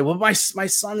say, well, my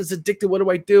son is addicted. What do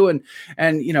I do? And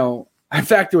in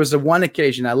fact, there was one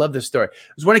occasion, I love this story.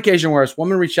 There was one occasion where this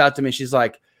woman reached out to me. She's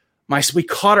like, we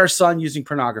caught our son using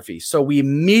pornography. So we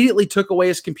immediately took away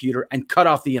his computer and cut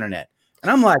off the internet.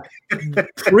 And I'm like,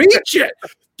 preach it.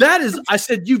 I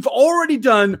said, you've already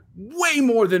done way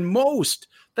more than most.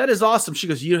 That is awesome. She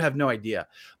goes, you have no idea.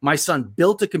 My son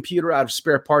built a computer out of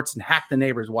spare parts and hacked the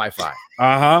neighbor's Wi-Fi.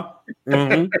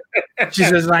 She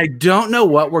says, I don't know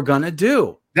what we're going to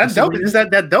do. That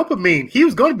dopamine. He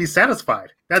was going to be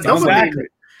satisfied. That dopamine. Exactly.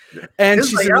 And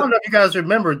she's like, I don't know if you guys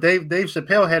remember, Dave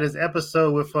Chappelle had his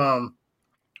episode with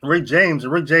Rick James. It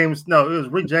was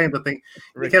Rick James, I think.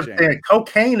 He kept saying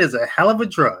cocaine is a hell of a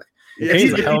drug.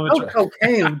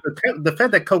 Cocaine, the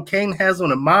fact that cocaine has on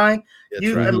the mind,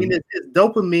 it's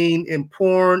dopamine in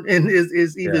porn, and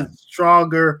is even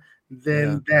stronger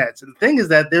than that. So the thing is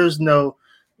that there's no,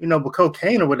 with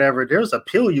cocaine or whatever, there's a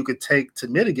pill you could take to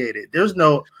mitigate it. There's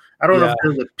no, I don't know if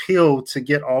there's a pill to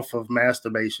get off of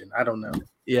masturbation. I don't know.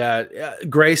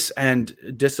 Grace and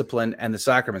discipline and the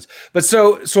sacraments. But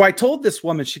so I told this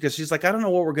woman, she's like, I don't know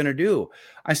what we're gonna do.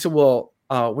 I said, well,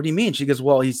 what do you mean? She goes,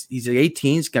 well, he's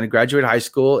 18, he's going to graduate high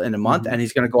school in a month, and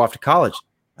he's going to go off to college.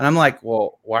 And I'm like,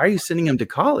 well, why are you sending him to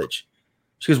college?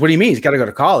 She goes, what do you mean? He's got to go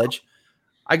to college.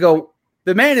 I go,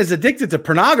 the man is addicted to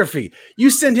pornography. You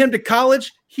send him to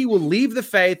college, he will leave the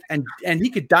faith and he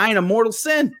could die in a mortal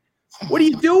sin. What are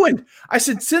you doing? I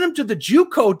said, send him to the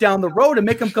JUCO down the road and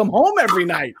make him come home every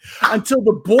night until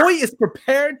the boy is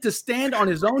prepared to stand on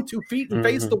his own 2 feet and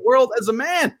face the world as a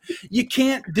man. You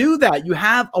can't do that. You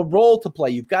have a role to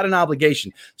play. You've got an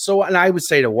obligation. So, and I would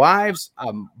say to wives,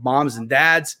 moms and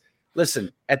dads,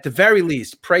 listen, at the very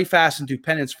least, pray, fast, and do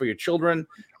penance for your children.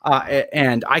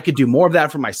 And I could do more of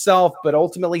that for myself, but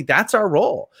ultimately that's our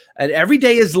role. And every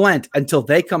day is Lent until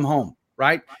they come home,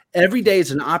 right? Every day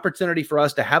is an opportunity for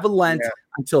us to have a Lent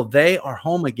until they are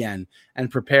home again and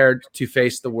prepared to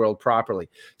face the world properly.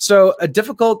 So a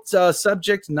difficult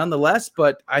subject nonetheless,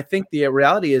 but I think the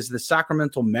reality is the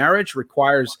sacramental marriage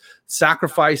requires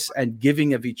sacrifice and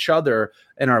giving of each other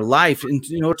in our life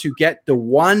in order to get the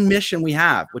one mission we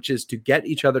have, which is to get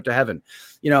each other to heaven.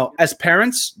 You know, as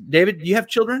parents, David, do you have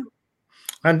children?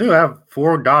 I do. I have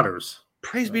 4 daughters.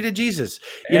 Praise be to Jesus.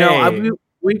 You know,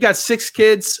 we've got 6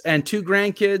 kids and 2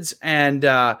 grandkids, and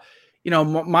you know,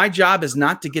 my job is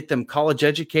not to get them college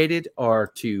educated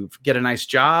or to get a nice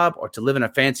job or to live in a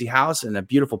fancy house in a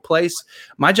beautiful place.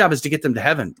 My job is to get them to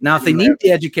heaven. Now, if they need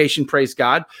the education, praise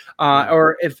God,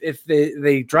 or if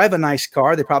they drive a nice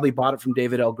car, they probably bought it from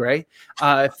David L. Gray,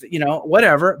 if, you know,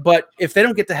 whatever. But if they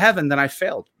don't get to heaven, then I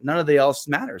failed. None of the else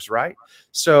matters, right?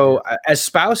 So as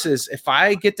spouses, if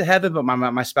I get to heaven, but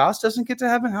my spouse doesn't get to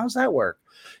heaven, how does that work?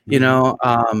 You know,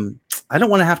 I don't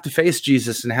want to have to face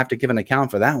Jesus and have to give an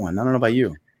account for that one. I don't know about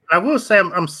you. I will say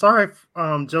I'm sorry,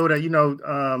 Joe, that, you know,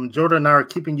 Jordan and I are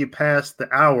keeping you past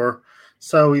the hour.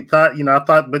 So we thought, you know,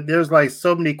 but there's like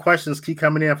so many questions keep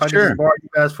coming in. If I could just borrow you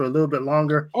guys for a little bit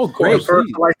longer. Oh, great.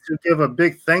 First, I'd like to give a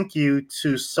big thank you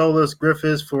to Solus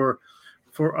Griffiths for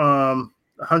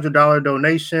 $100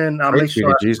 donation. I'll make sure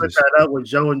I split that up with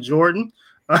Joe and Jordan.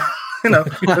 You know,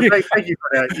 thank you for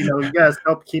that. You know, you guys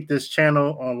help keep this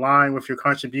channel online with your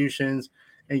contributions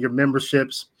and your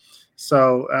memberships.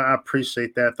 So I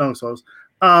appreciate that. Thanks, folks.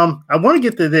 I want to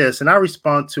get to this, and I'll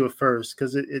respond to it first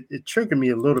because it triggered me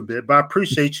a little bit. But I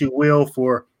appreciate you, Will,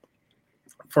 for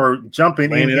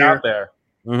jumping in here. Out there.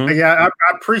 Mm-hmm. Yeah,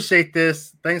 I appreciate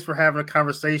this. Thanks for having a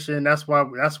conversation. That's why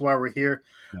we're here.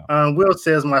 Yeah. Will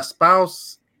says my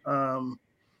spouse.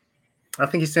 I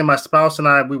think he said my spouse and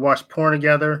I, we watch porn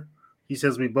together. He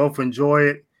says we both enjoy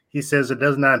it. He says it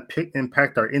does not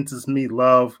impact our intimacy,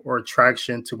 love, or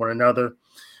attraction to one another.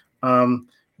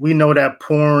 We know that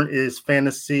porn is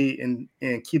fantasy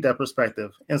and keep that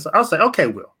perspective. And so I'll say, okay,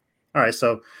 Will. All right.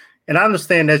 So, and I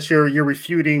understand that you're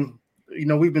refuting, you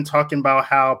know, we've been talking about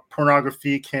how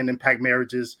pornography can impact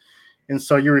marriages. And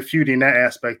so you're refuting that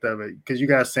aspect of it because you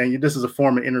guys saying this is a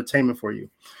form of entertainment for you.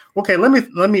 Okay. Let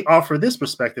me offer this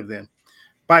perspective then.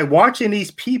 By watching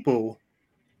these people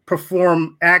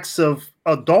perform acts of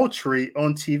adultery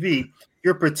on TV,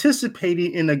 you're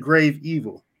participating in a grave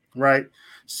evil, right?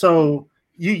 So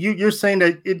you're saying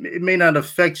that it may not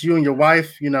affect you and your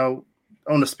wife, you know,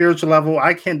 on a spiritual level.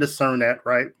 I can't discern that,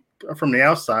 right, from the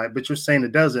outside, but you're saying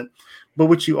it doesn't. But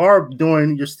what you are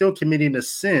doing, you're still committing a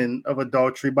sin of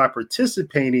adultery by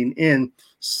participating in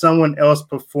someone else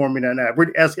performing an act.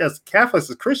 As Catholics,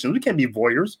 as Christians, we can't be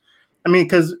voyeurs. I mean,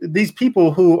 because these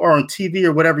people who are on TV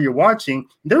or whatever you're watching,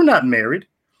 they're not married.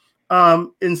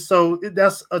 And so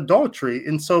that's adultery.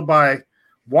 And so by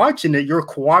watching it, you're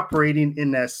cooperating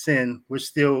in that sin, which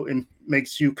still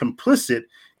makes you complicit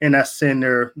in that sin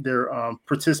they're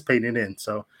participating in.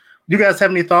 So do you guys have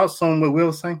any thoughts on what Will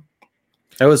was saying?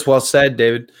 That was well said,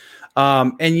 David.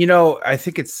 And, you know, I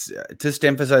think it's just to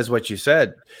emphasize what you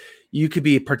said. You could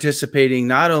be participating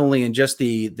not only in just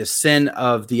the sin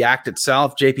of the act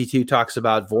itself. JP2 talks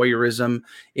about voyeurism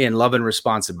in Love and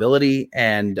Responsibility.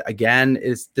 And again,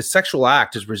 the sexual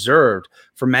act is reserved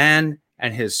for man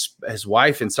and his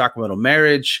wife in sacramental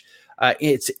marriage.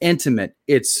 It's intimate.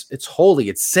 It's holy.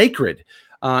 It's sacred.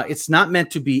 It's not meant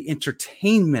to be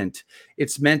entertainment.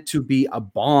 It's meant to be a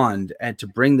bond and to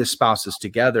bring the spouses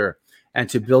together and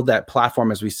to build that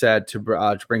platform, as we said,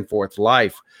 to bring forth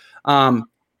life.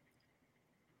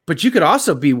 But you could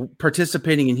also be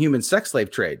participating in human sex slave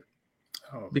trade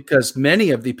because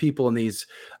many of the people in these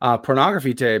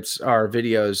pornography tapes or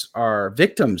videos are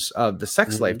victims of the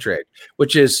sex slave trade,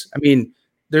 which is, I mean,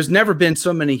 there's never been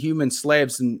so many human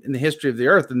slaves in the history of the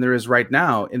earth than there is right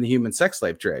now in the human sex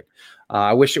slave trade.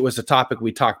 I wish it was a topic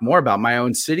we talked more about. My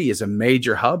own city is a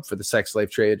major hub for the sex slave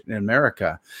trade in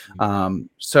America.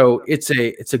 So it's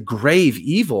a grave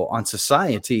evil on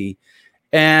society.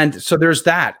 And so there's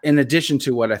that, in addition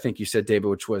to what I think you said, David,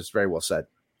 which was very well said.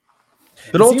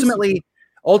 But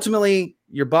ultimately,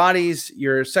 your bodies,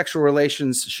 your sexual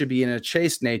relations should be in a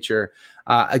chaste nature,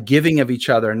 a giving of each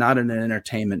other, not in an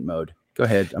entertainment mode. Go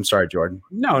ahead. I'm sorry, Jordan.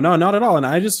 No, not at all. And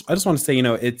I just want to say,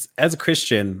 it's, as a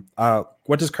Christian,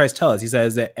 what does Christ tell us? He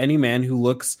says that any man who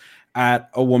looks at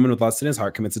a woman with lust in his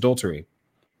heart commits adultery.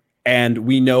 And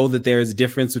we know that there's a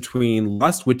difference between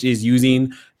lust, which is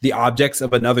using the objects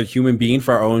of another human being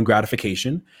for our own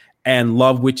gratification, and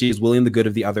love, which is willing the good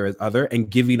of the other and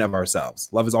giving of ourselves.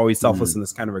 Love is always selfless in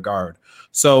this kind of regard.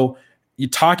 So you're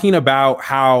talking about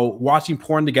how watching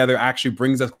porn together actually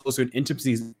brings us closer to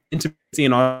intimacy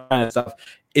and all that kind of stuff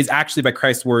is actually, by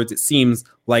Christ's words, it seems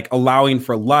like allowing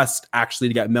for lust actually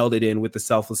to get melded in with the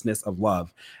selflessness of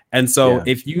love. And so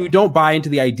if you don't buy into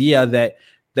the idea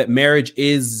that marriage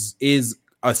is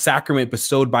a sacrament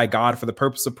bestowed by God for the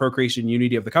purpose of procreation,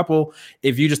 unity of the couple,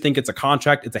 if you just think it's a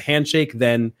contract, it's a handshake,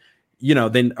 then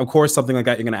of course something like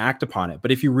that, you're going to act upon it.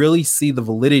 But if you really see the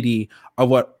validity of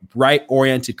what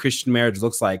right-oriented Christian marriage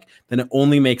looks like, then it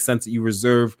only makes sense that you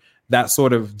reserve that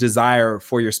sort of desire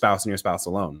for your spouse and your spouse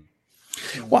alone.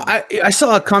 Well, I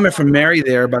saw a comment from Mary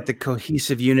there about the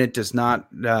cohesive unit does not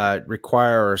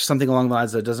require, or something along the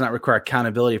lines that does not require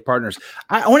accountability of partners.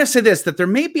 I want to say this, that there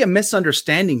may be a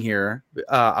misunderstanding here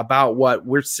about what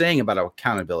we're saying about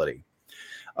accountability.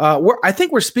 I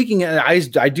think we're speaking, I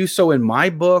do so in my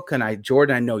book, and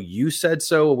Jordan, I know you said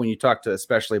so when you talked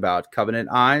especially about covenant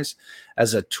eyes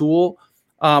as a tool.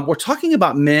 We're talking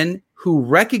about men who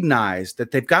recognize that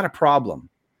they've got a problem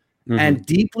and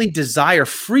deeply desire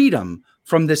freedom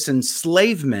from this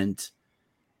enslavement,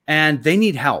 and they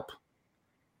need help.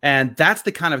 And that's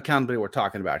the kind of accountability we're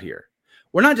talking about here.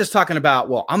 We're not just talking about,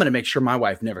 well, I'm going to make sure my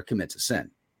wife never commits a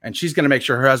sin, and she's going to make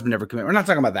sure her husband never commits. We're not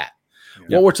talking about that.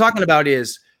 Yeah. What we're talking about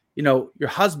is, your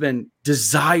husband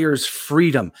desires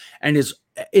freedom and is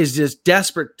just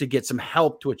desperate to get some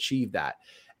help to achieve that.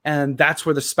 And that's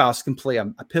where the spouse can play a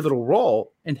pivotal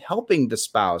role in helping the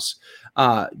spouse,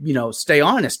 stay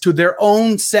honest to their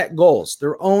own set goals,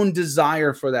 their own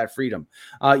desire for that freedom.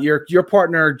 Your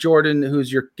partner, Jordan,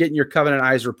 who's getting your Covenant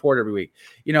Eyes report every week,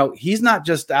 he's not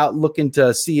just out looking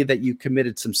to see that you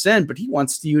committed some sin, but he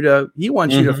wants you to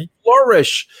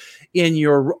flourish in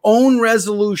your own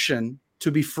resolution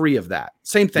to be free of that.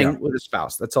 Same thing with a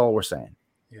spouse. That's all we're saying.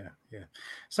 Yeah.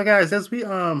 So, guys, as we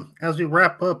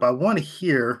wrap up, I want to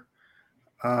hear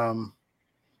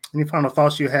any final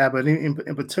thoughts you have, but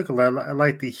in particular, I'd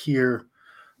like to hear.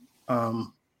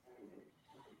 Do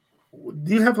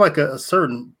you have like a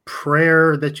certain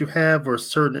prayer that you have, or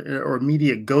certain or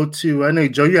immediate go to? I know,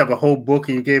 Joe, you have a whole book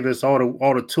and you gave us all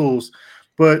the tools,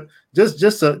 but do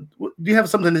you have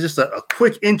something that's just a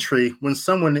quick entry when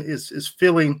someone is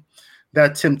feeling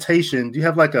that temptation? Do you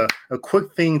have like a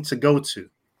quick thing to go to?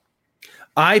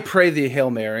 I pray the Hail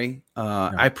Mary.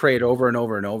 I pray it over and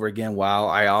over and over again. While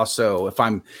I also, if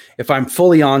I'm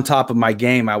fully on top of my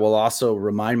game, I will also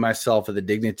remind myself of the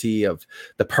dignity of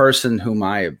the person whom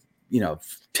I have,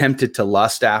 tempted to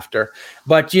lust after.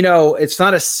 But it's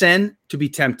not a sin to be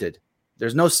tempted.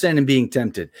 There's no sin in being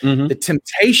tempted. The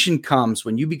temptation comes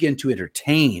when you begin to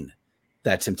entertain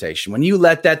that temptation. When you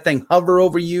let that thing hover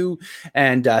over you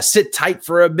and sit tight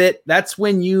for a bit, that's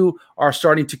when you are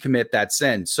starting to commit that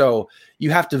sin. So you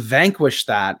have to vanquish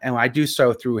that. And I do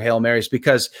so through Hail Marys,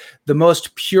 because the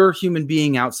most pure human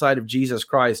being outside of Jesus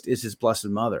Christ is his Blessed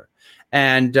Mother.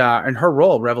 And her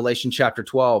role, Revelation chapter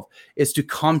 12, is to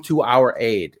come to our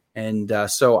aid. And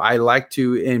so I like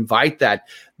to invite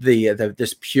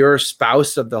this pure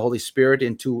spouse of the Holy Spirit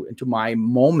into my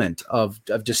moment of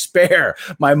despair,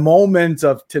 my moment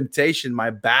of temptation,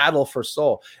 my battle for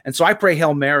soul. And so I pray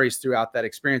Hail Marys throughout that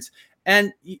experience.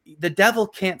 And the devil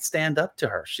can't stand up to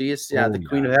her. She is the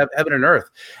queen of heaven and earth.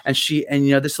 And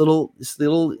this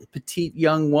little petite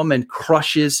young woman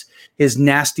crushes his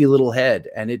nasty little head,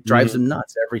 and it drives him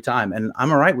nuts every time. And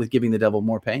I'm all right with giving the devil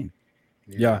more pain.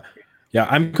 Yeah,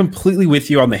 I'm completely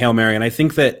with you on the Hail Mary. And I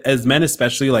think that as men,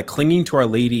 especially, like clinging to Our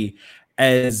Lady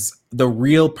as the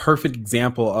real perfect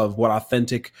example of what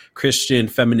authentic Christian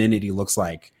femininity looks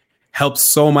like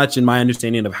helps so much in my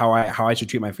understanding of how I should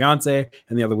treat my fiance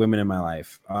and the other women in my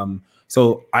life.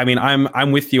 So, I mean,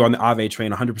 I'm with you on the Ave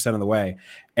train 100% of the way.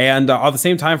 And at the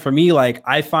same time, for me, like,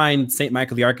 I find St.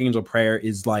 Michael the Archangel prayer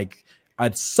is like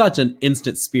such an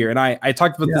instant spear. And I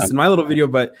talked about this in my little video,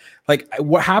 but like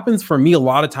what happens for me a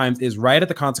lot of times is right at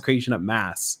the consecration at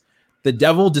Mass, the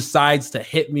devil decides to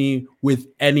hit me with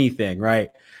anything,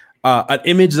 right? An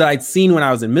image that I'd seen when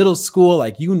I was in middle school,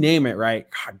 like you name it, right?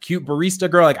 God, cute barista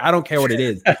girl, like I don't care what it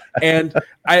is. and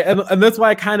that's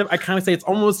why I kind of say it's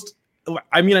almost,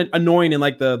 annoying in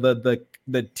like the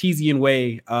Teasian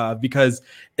way, because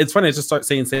it's funny. I just start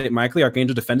saying St. Michael the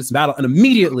Archangel, defend us in battle, and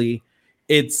immediately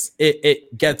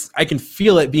I can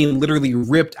feel it being literally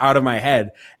ripped out of my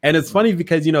head. And it's funny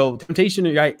because, temptation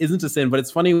isn't a sin, but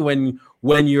it's funny when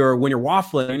you're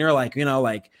waffling and you're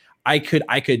like, I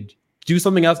could do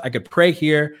something else. I could pray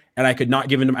here and I could not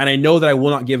give in to, and I know that I will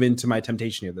not give in to my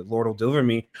temptation here. The Lord will deliver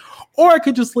me, or I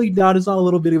could just lay down. It's not a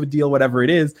little bit of a deal, whatever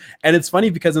it is. And it's funny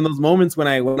because in those moments when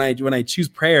I choose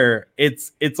prayer,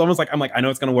 it's almost like I'm like, I know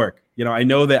it's going to work. I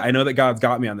know that God's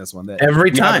got me on this one. That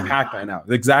every time. I know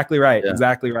exactly right. Yeah.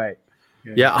 Exactly right.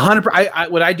 Yeah.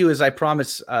 100%. What I do is I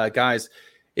promise guys,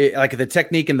 like the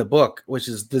technique in the book, which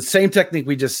is the same technique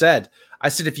we just said. I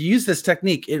said, if you use this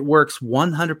technique, it works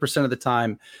 100% of the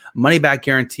time, money back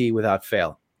guarantee without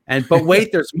fail. But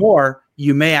wait, there's more.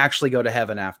 You may actually go to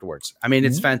heaven afterwards. I mean,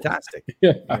 it's fantastic.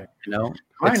 Yeah.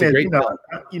 It's a great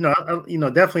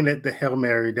definitely the Hail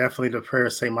Mary, definitely the prayer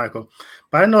of St. Michael.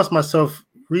 But I noticed myself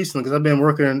recently because I've been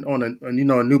working on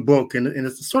a new book, and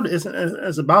it's sort of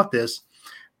it's about this.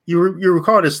 You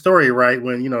recall this story, right?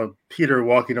 When Peter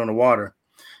walking on the water.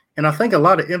 And I think a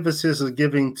lot of emphasis is a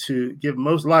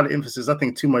lot of emphasis, I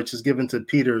think too much is given to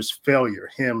Peter's failure,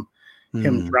 him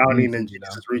drowning and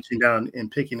Jesus reaching down and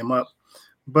picking him up.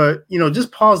 But,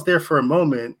 just pause there for a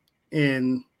moment.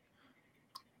 And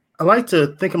I like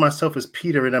to think of myself as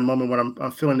Peter in that moment when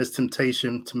I'm feeling this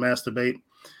temptation to masturbate.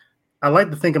 I like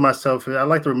to think of myself, I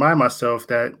like to remind myself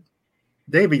that,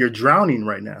 David, you're drowning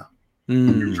right now.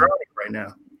 You're drowning right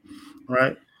now.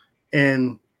 Right.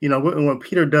 And, what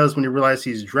Peter does when he realizes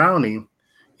he's drowning,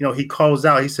 he calls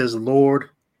out, he says, Lord,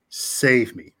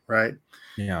 save me. Right.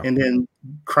 Yeah. And then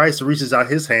Christ reaches out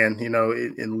his hand,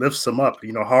 and lifts him up,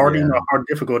 how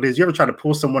difficult it is. You ever try to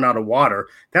pull someone out of water?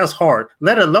 That's hard,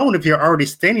 let alone if you're already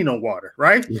standing on water.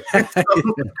 Right. Yeah.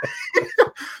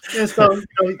 And so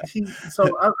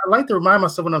I like to remind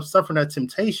myself when I'm suffering that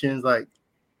temptation, is like,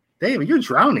 David, you're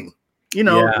drowning,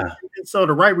 And so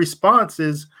the right response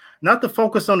is not to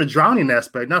focus on the drowning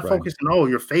aspect, not focusing,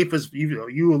 your faith is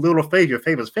you a little faith, your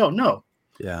faith has failed. No.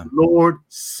 Yeah. Lord,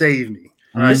 save me.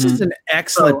 Right? This is an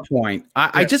excellent point.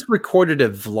 I just recorded a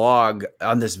vlog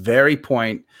on this very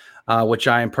point, which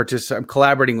I'm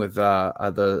collaborating with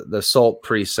the Salt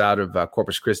priests out of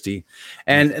Corpus Christi.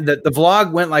 And the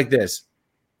vlog went like this.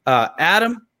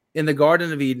 Adam in the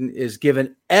Garden of Eden is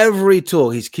given every tool.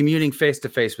 He's communing face to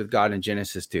face with God in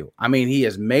Genesis 2. I mean, he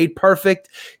is made perfect.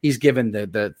 He's given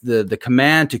the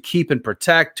command to keep and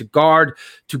protect, to guard,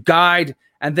 to guide.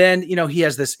 And then, he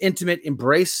has this intimate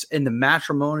embrace in the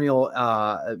matrimonial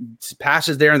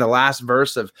passage there in the last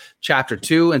verse of chapter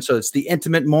 2. And so it's the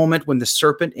intimate moment when the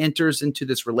serpent enters into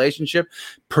this relationship,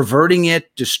 perverting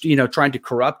it, just, trying to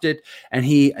corrupt it. And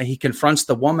he confronts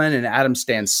the woman, and Adam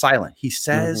stands silent. He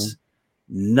says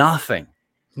nothing.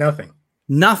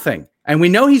 And we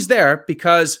know he's there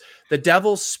because the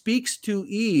devil speaks to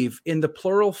Eve in the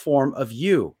plural form of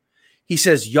you. He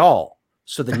says, y'all.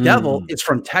 So the devil is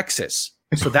from Texas.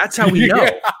 So that's how we know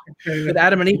that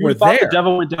Adam and Eve were there. The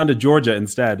devil went down to Georgia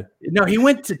instead. No, he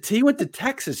went to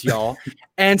Texas, y'all.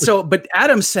 And so, but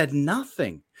Adam said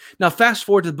nothing. Now, fast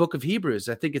forward to the book of Hebrews.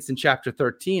 I think it's in chapter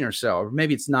 13 or so, or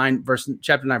maybe it's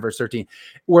chapter 9, verse 13,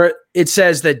 where it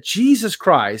says that Jesus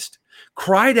Christ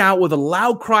cried out with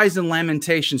loud cries and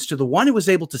lamentations to the one who was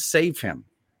able to save him.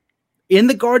 In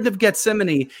the Garden of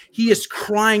Gethsemane, he is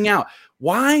crying out.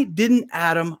 Why didn't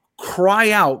Adam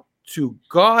cry out to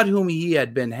God whom he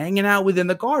had been hanging out with in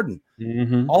the garden?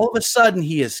 All of a sudden,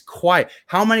 he is quiet.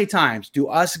 How many times do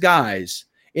us guys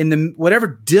in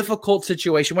whatever difficult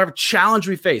situation, whatever challenge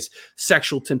we face,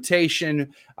 sexual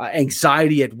temptation,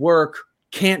 anxiety at work,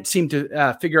 can't seem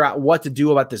to figure out what to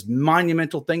do about this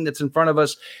monumental thing that's in front of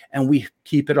us, and we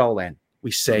keep it all in.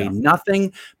 We say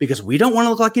nothing because we don't want to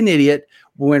look like an idiot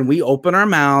when we open our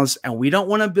mouths, and we don't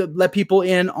want to let people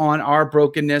in on our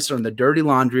brokenness or on the dirty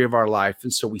laundry of our life.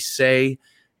 And so we say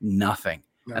nothing.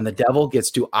 And the devil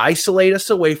gets to isolate us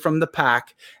away from the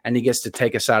pack, and he gets to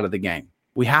take us out of the game.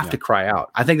 We have to cry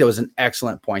out. I think that was an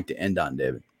excellent point to end on,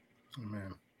 David. Oh,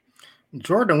 man.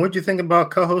 Jordan, what'd you think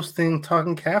about co-hosting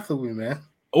Talking Catholic with me, man?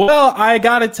 Well, I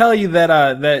gotta tell you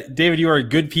that David, you are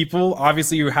good people.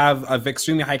 Obviously, you have an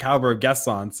extremely high caliber of guests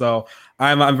on, so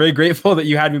I'm very grateful that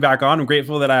you had me back on. I'm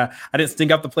grateful that I didn't stink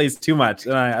up the place too much,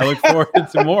 and I look forward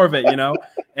to more of it.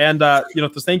 And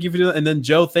so thank you for doing that. And then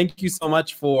Joe, thank you so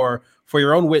much for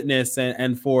your own witness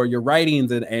and for your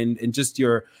writings and just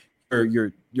your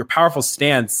powerful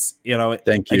stance.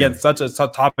 Thank you. Against such a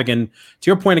tough topic. And to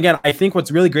your point again, I think what's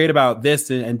really great about this,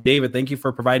 and David, thank you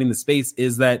for providing the space,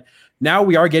 is that now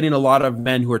we are getting a lot of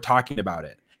men who are talking about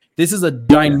it. This is a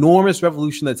ginormous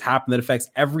revolution that's happened that affects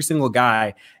every single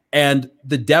guy. And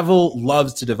the devil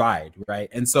loves to divide, right?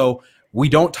 And so We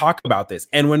don't talk about this.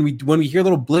 And when we hear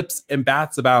little blips and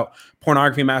bats about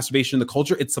pornography and masturbation in the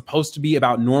culture, it's supposed to be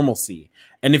about normalcy.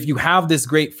 And if you have this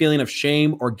great feeling of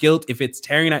shame or guilt, if it's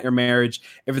tearing at your marriage,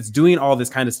 if it's doing all this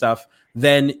kind of stuff,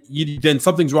 then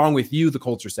something's wrong with you, the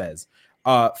culture says.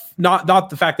 Not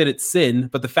the fact that it's sin,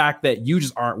 but the fact that you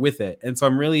just aren't with it. And so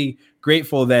I'm really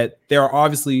grateful that there are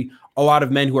obviously a lot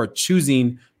of men who are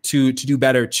choosing to do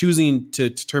better, choosing to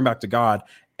turn back to God.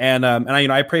 And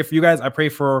I pray for you guys. I pray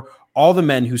for all the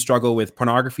men who struggle with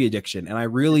pornography addiction. And I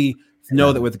really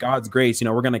know that with God's grace,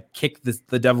 we're going to kick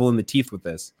the devil in the teeth with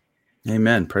this.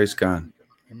 Amen. Praise God.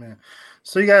 Amen.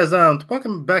 So you guys,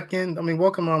 welcome back in.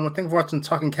 Welcome on. Thank you for watching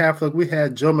Talking Catholic. We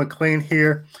had Joe McLean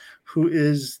here, who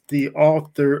is the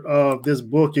author of this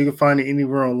book. You can find it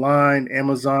anywhere online,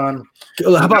 Amazon.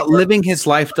 How about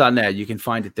livinghislife.net? You can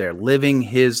find it there,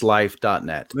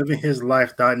 livinghislife.net.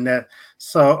 Livinghislife.net.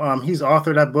 So he's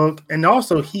authored that book. And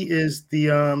also he is he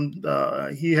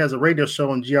has a radio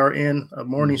show on GRN, a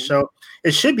morning show.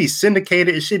 It should be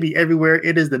syndicated. It should be everywhere.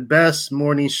 It is the best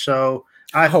morning show,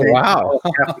 I think. Wow.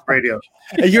 Catholic radio.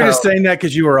 You're just saying that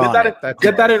because you were on it.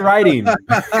 Get that in writing.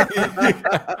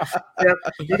 Yeah.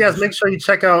 You guys make sure you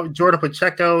check out Jordan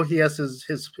Pacheco. He has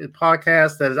his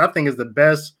podcast that I think is the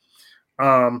best.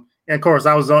 And of course,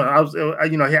 I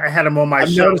had him on my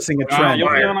show. I'm noticing a trend. You'll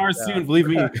be on ours soon, believe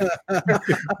me.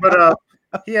 But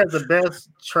he has the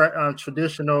best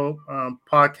traditional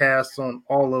podcasts on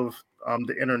all of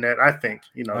the internet, I think,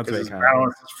 because it's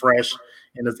balanced, it's fresh,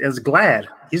 and it's glad.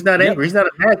 He's not angry. He's not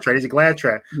a mad trad. He's a glad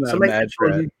trad. So make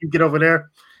sure you get over there.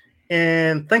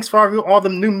 And thanks for all the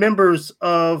new members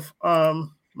of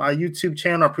my YouTube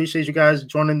channel. I appreciate you guys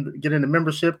getting the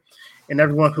membership, and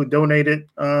everyone who donated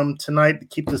tonight to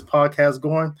keep this podcast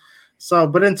going. So,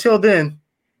 but until then,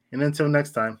 and until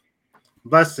next time,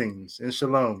 blessings and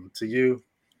shalom to you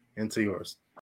and to yours.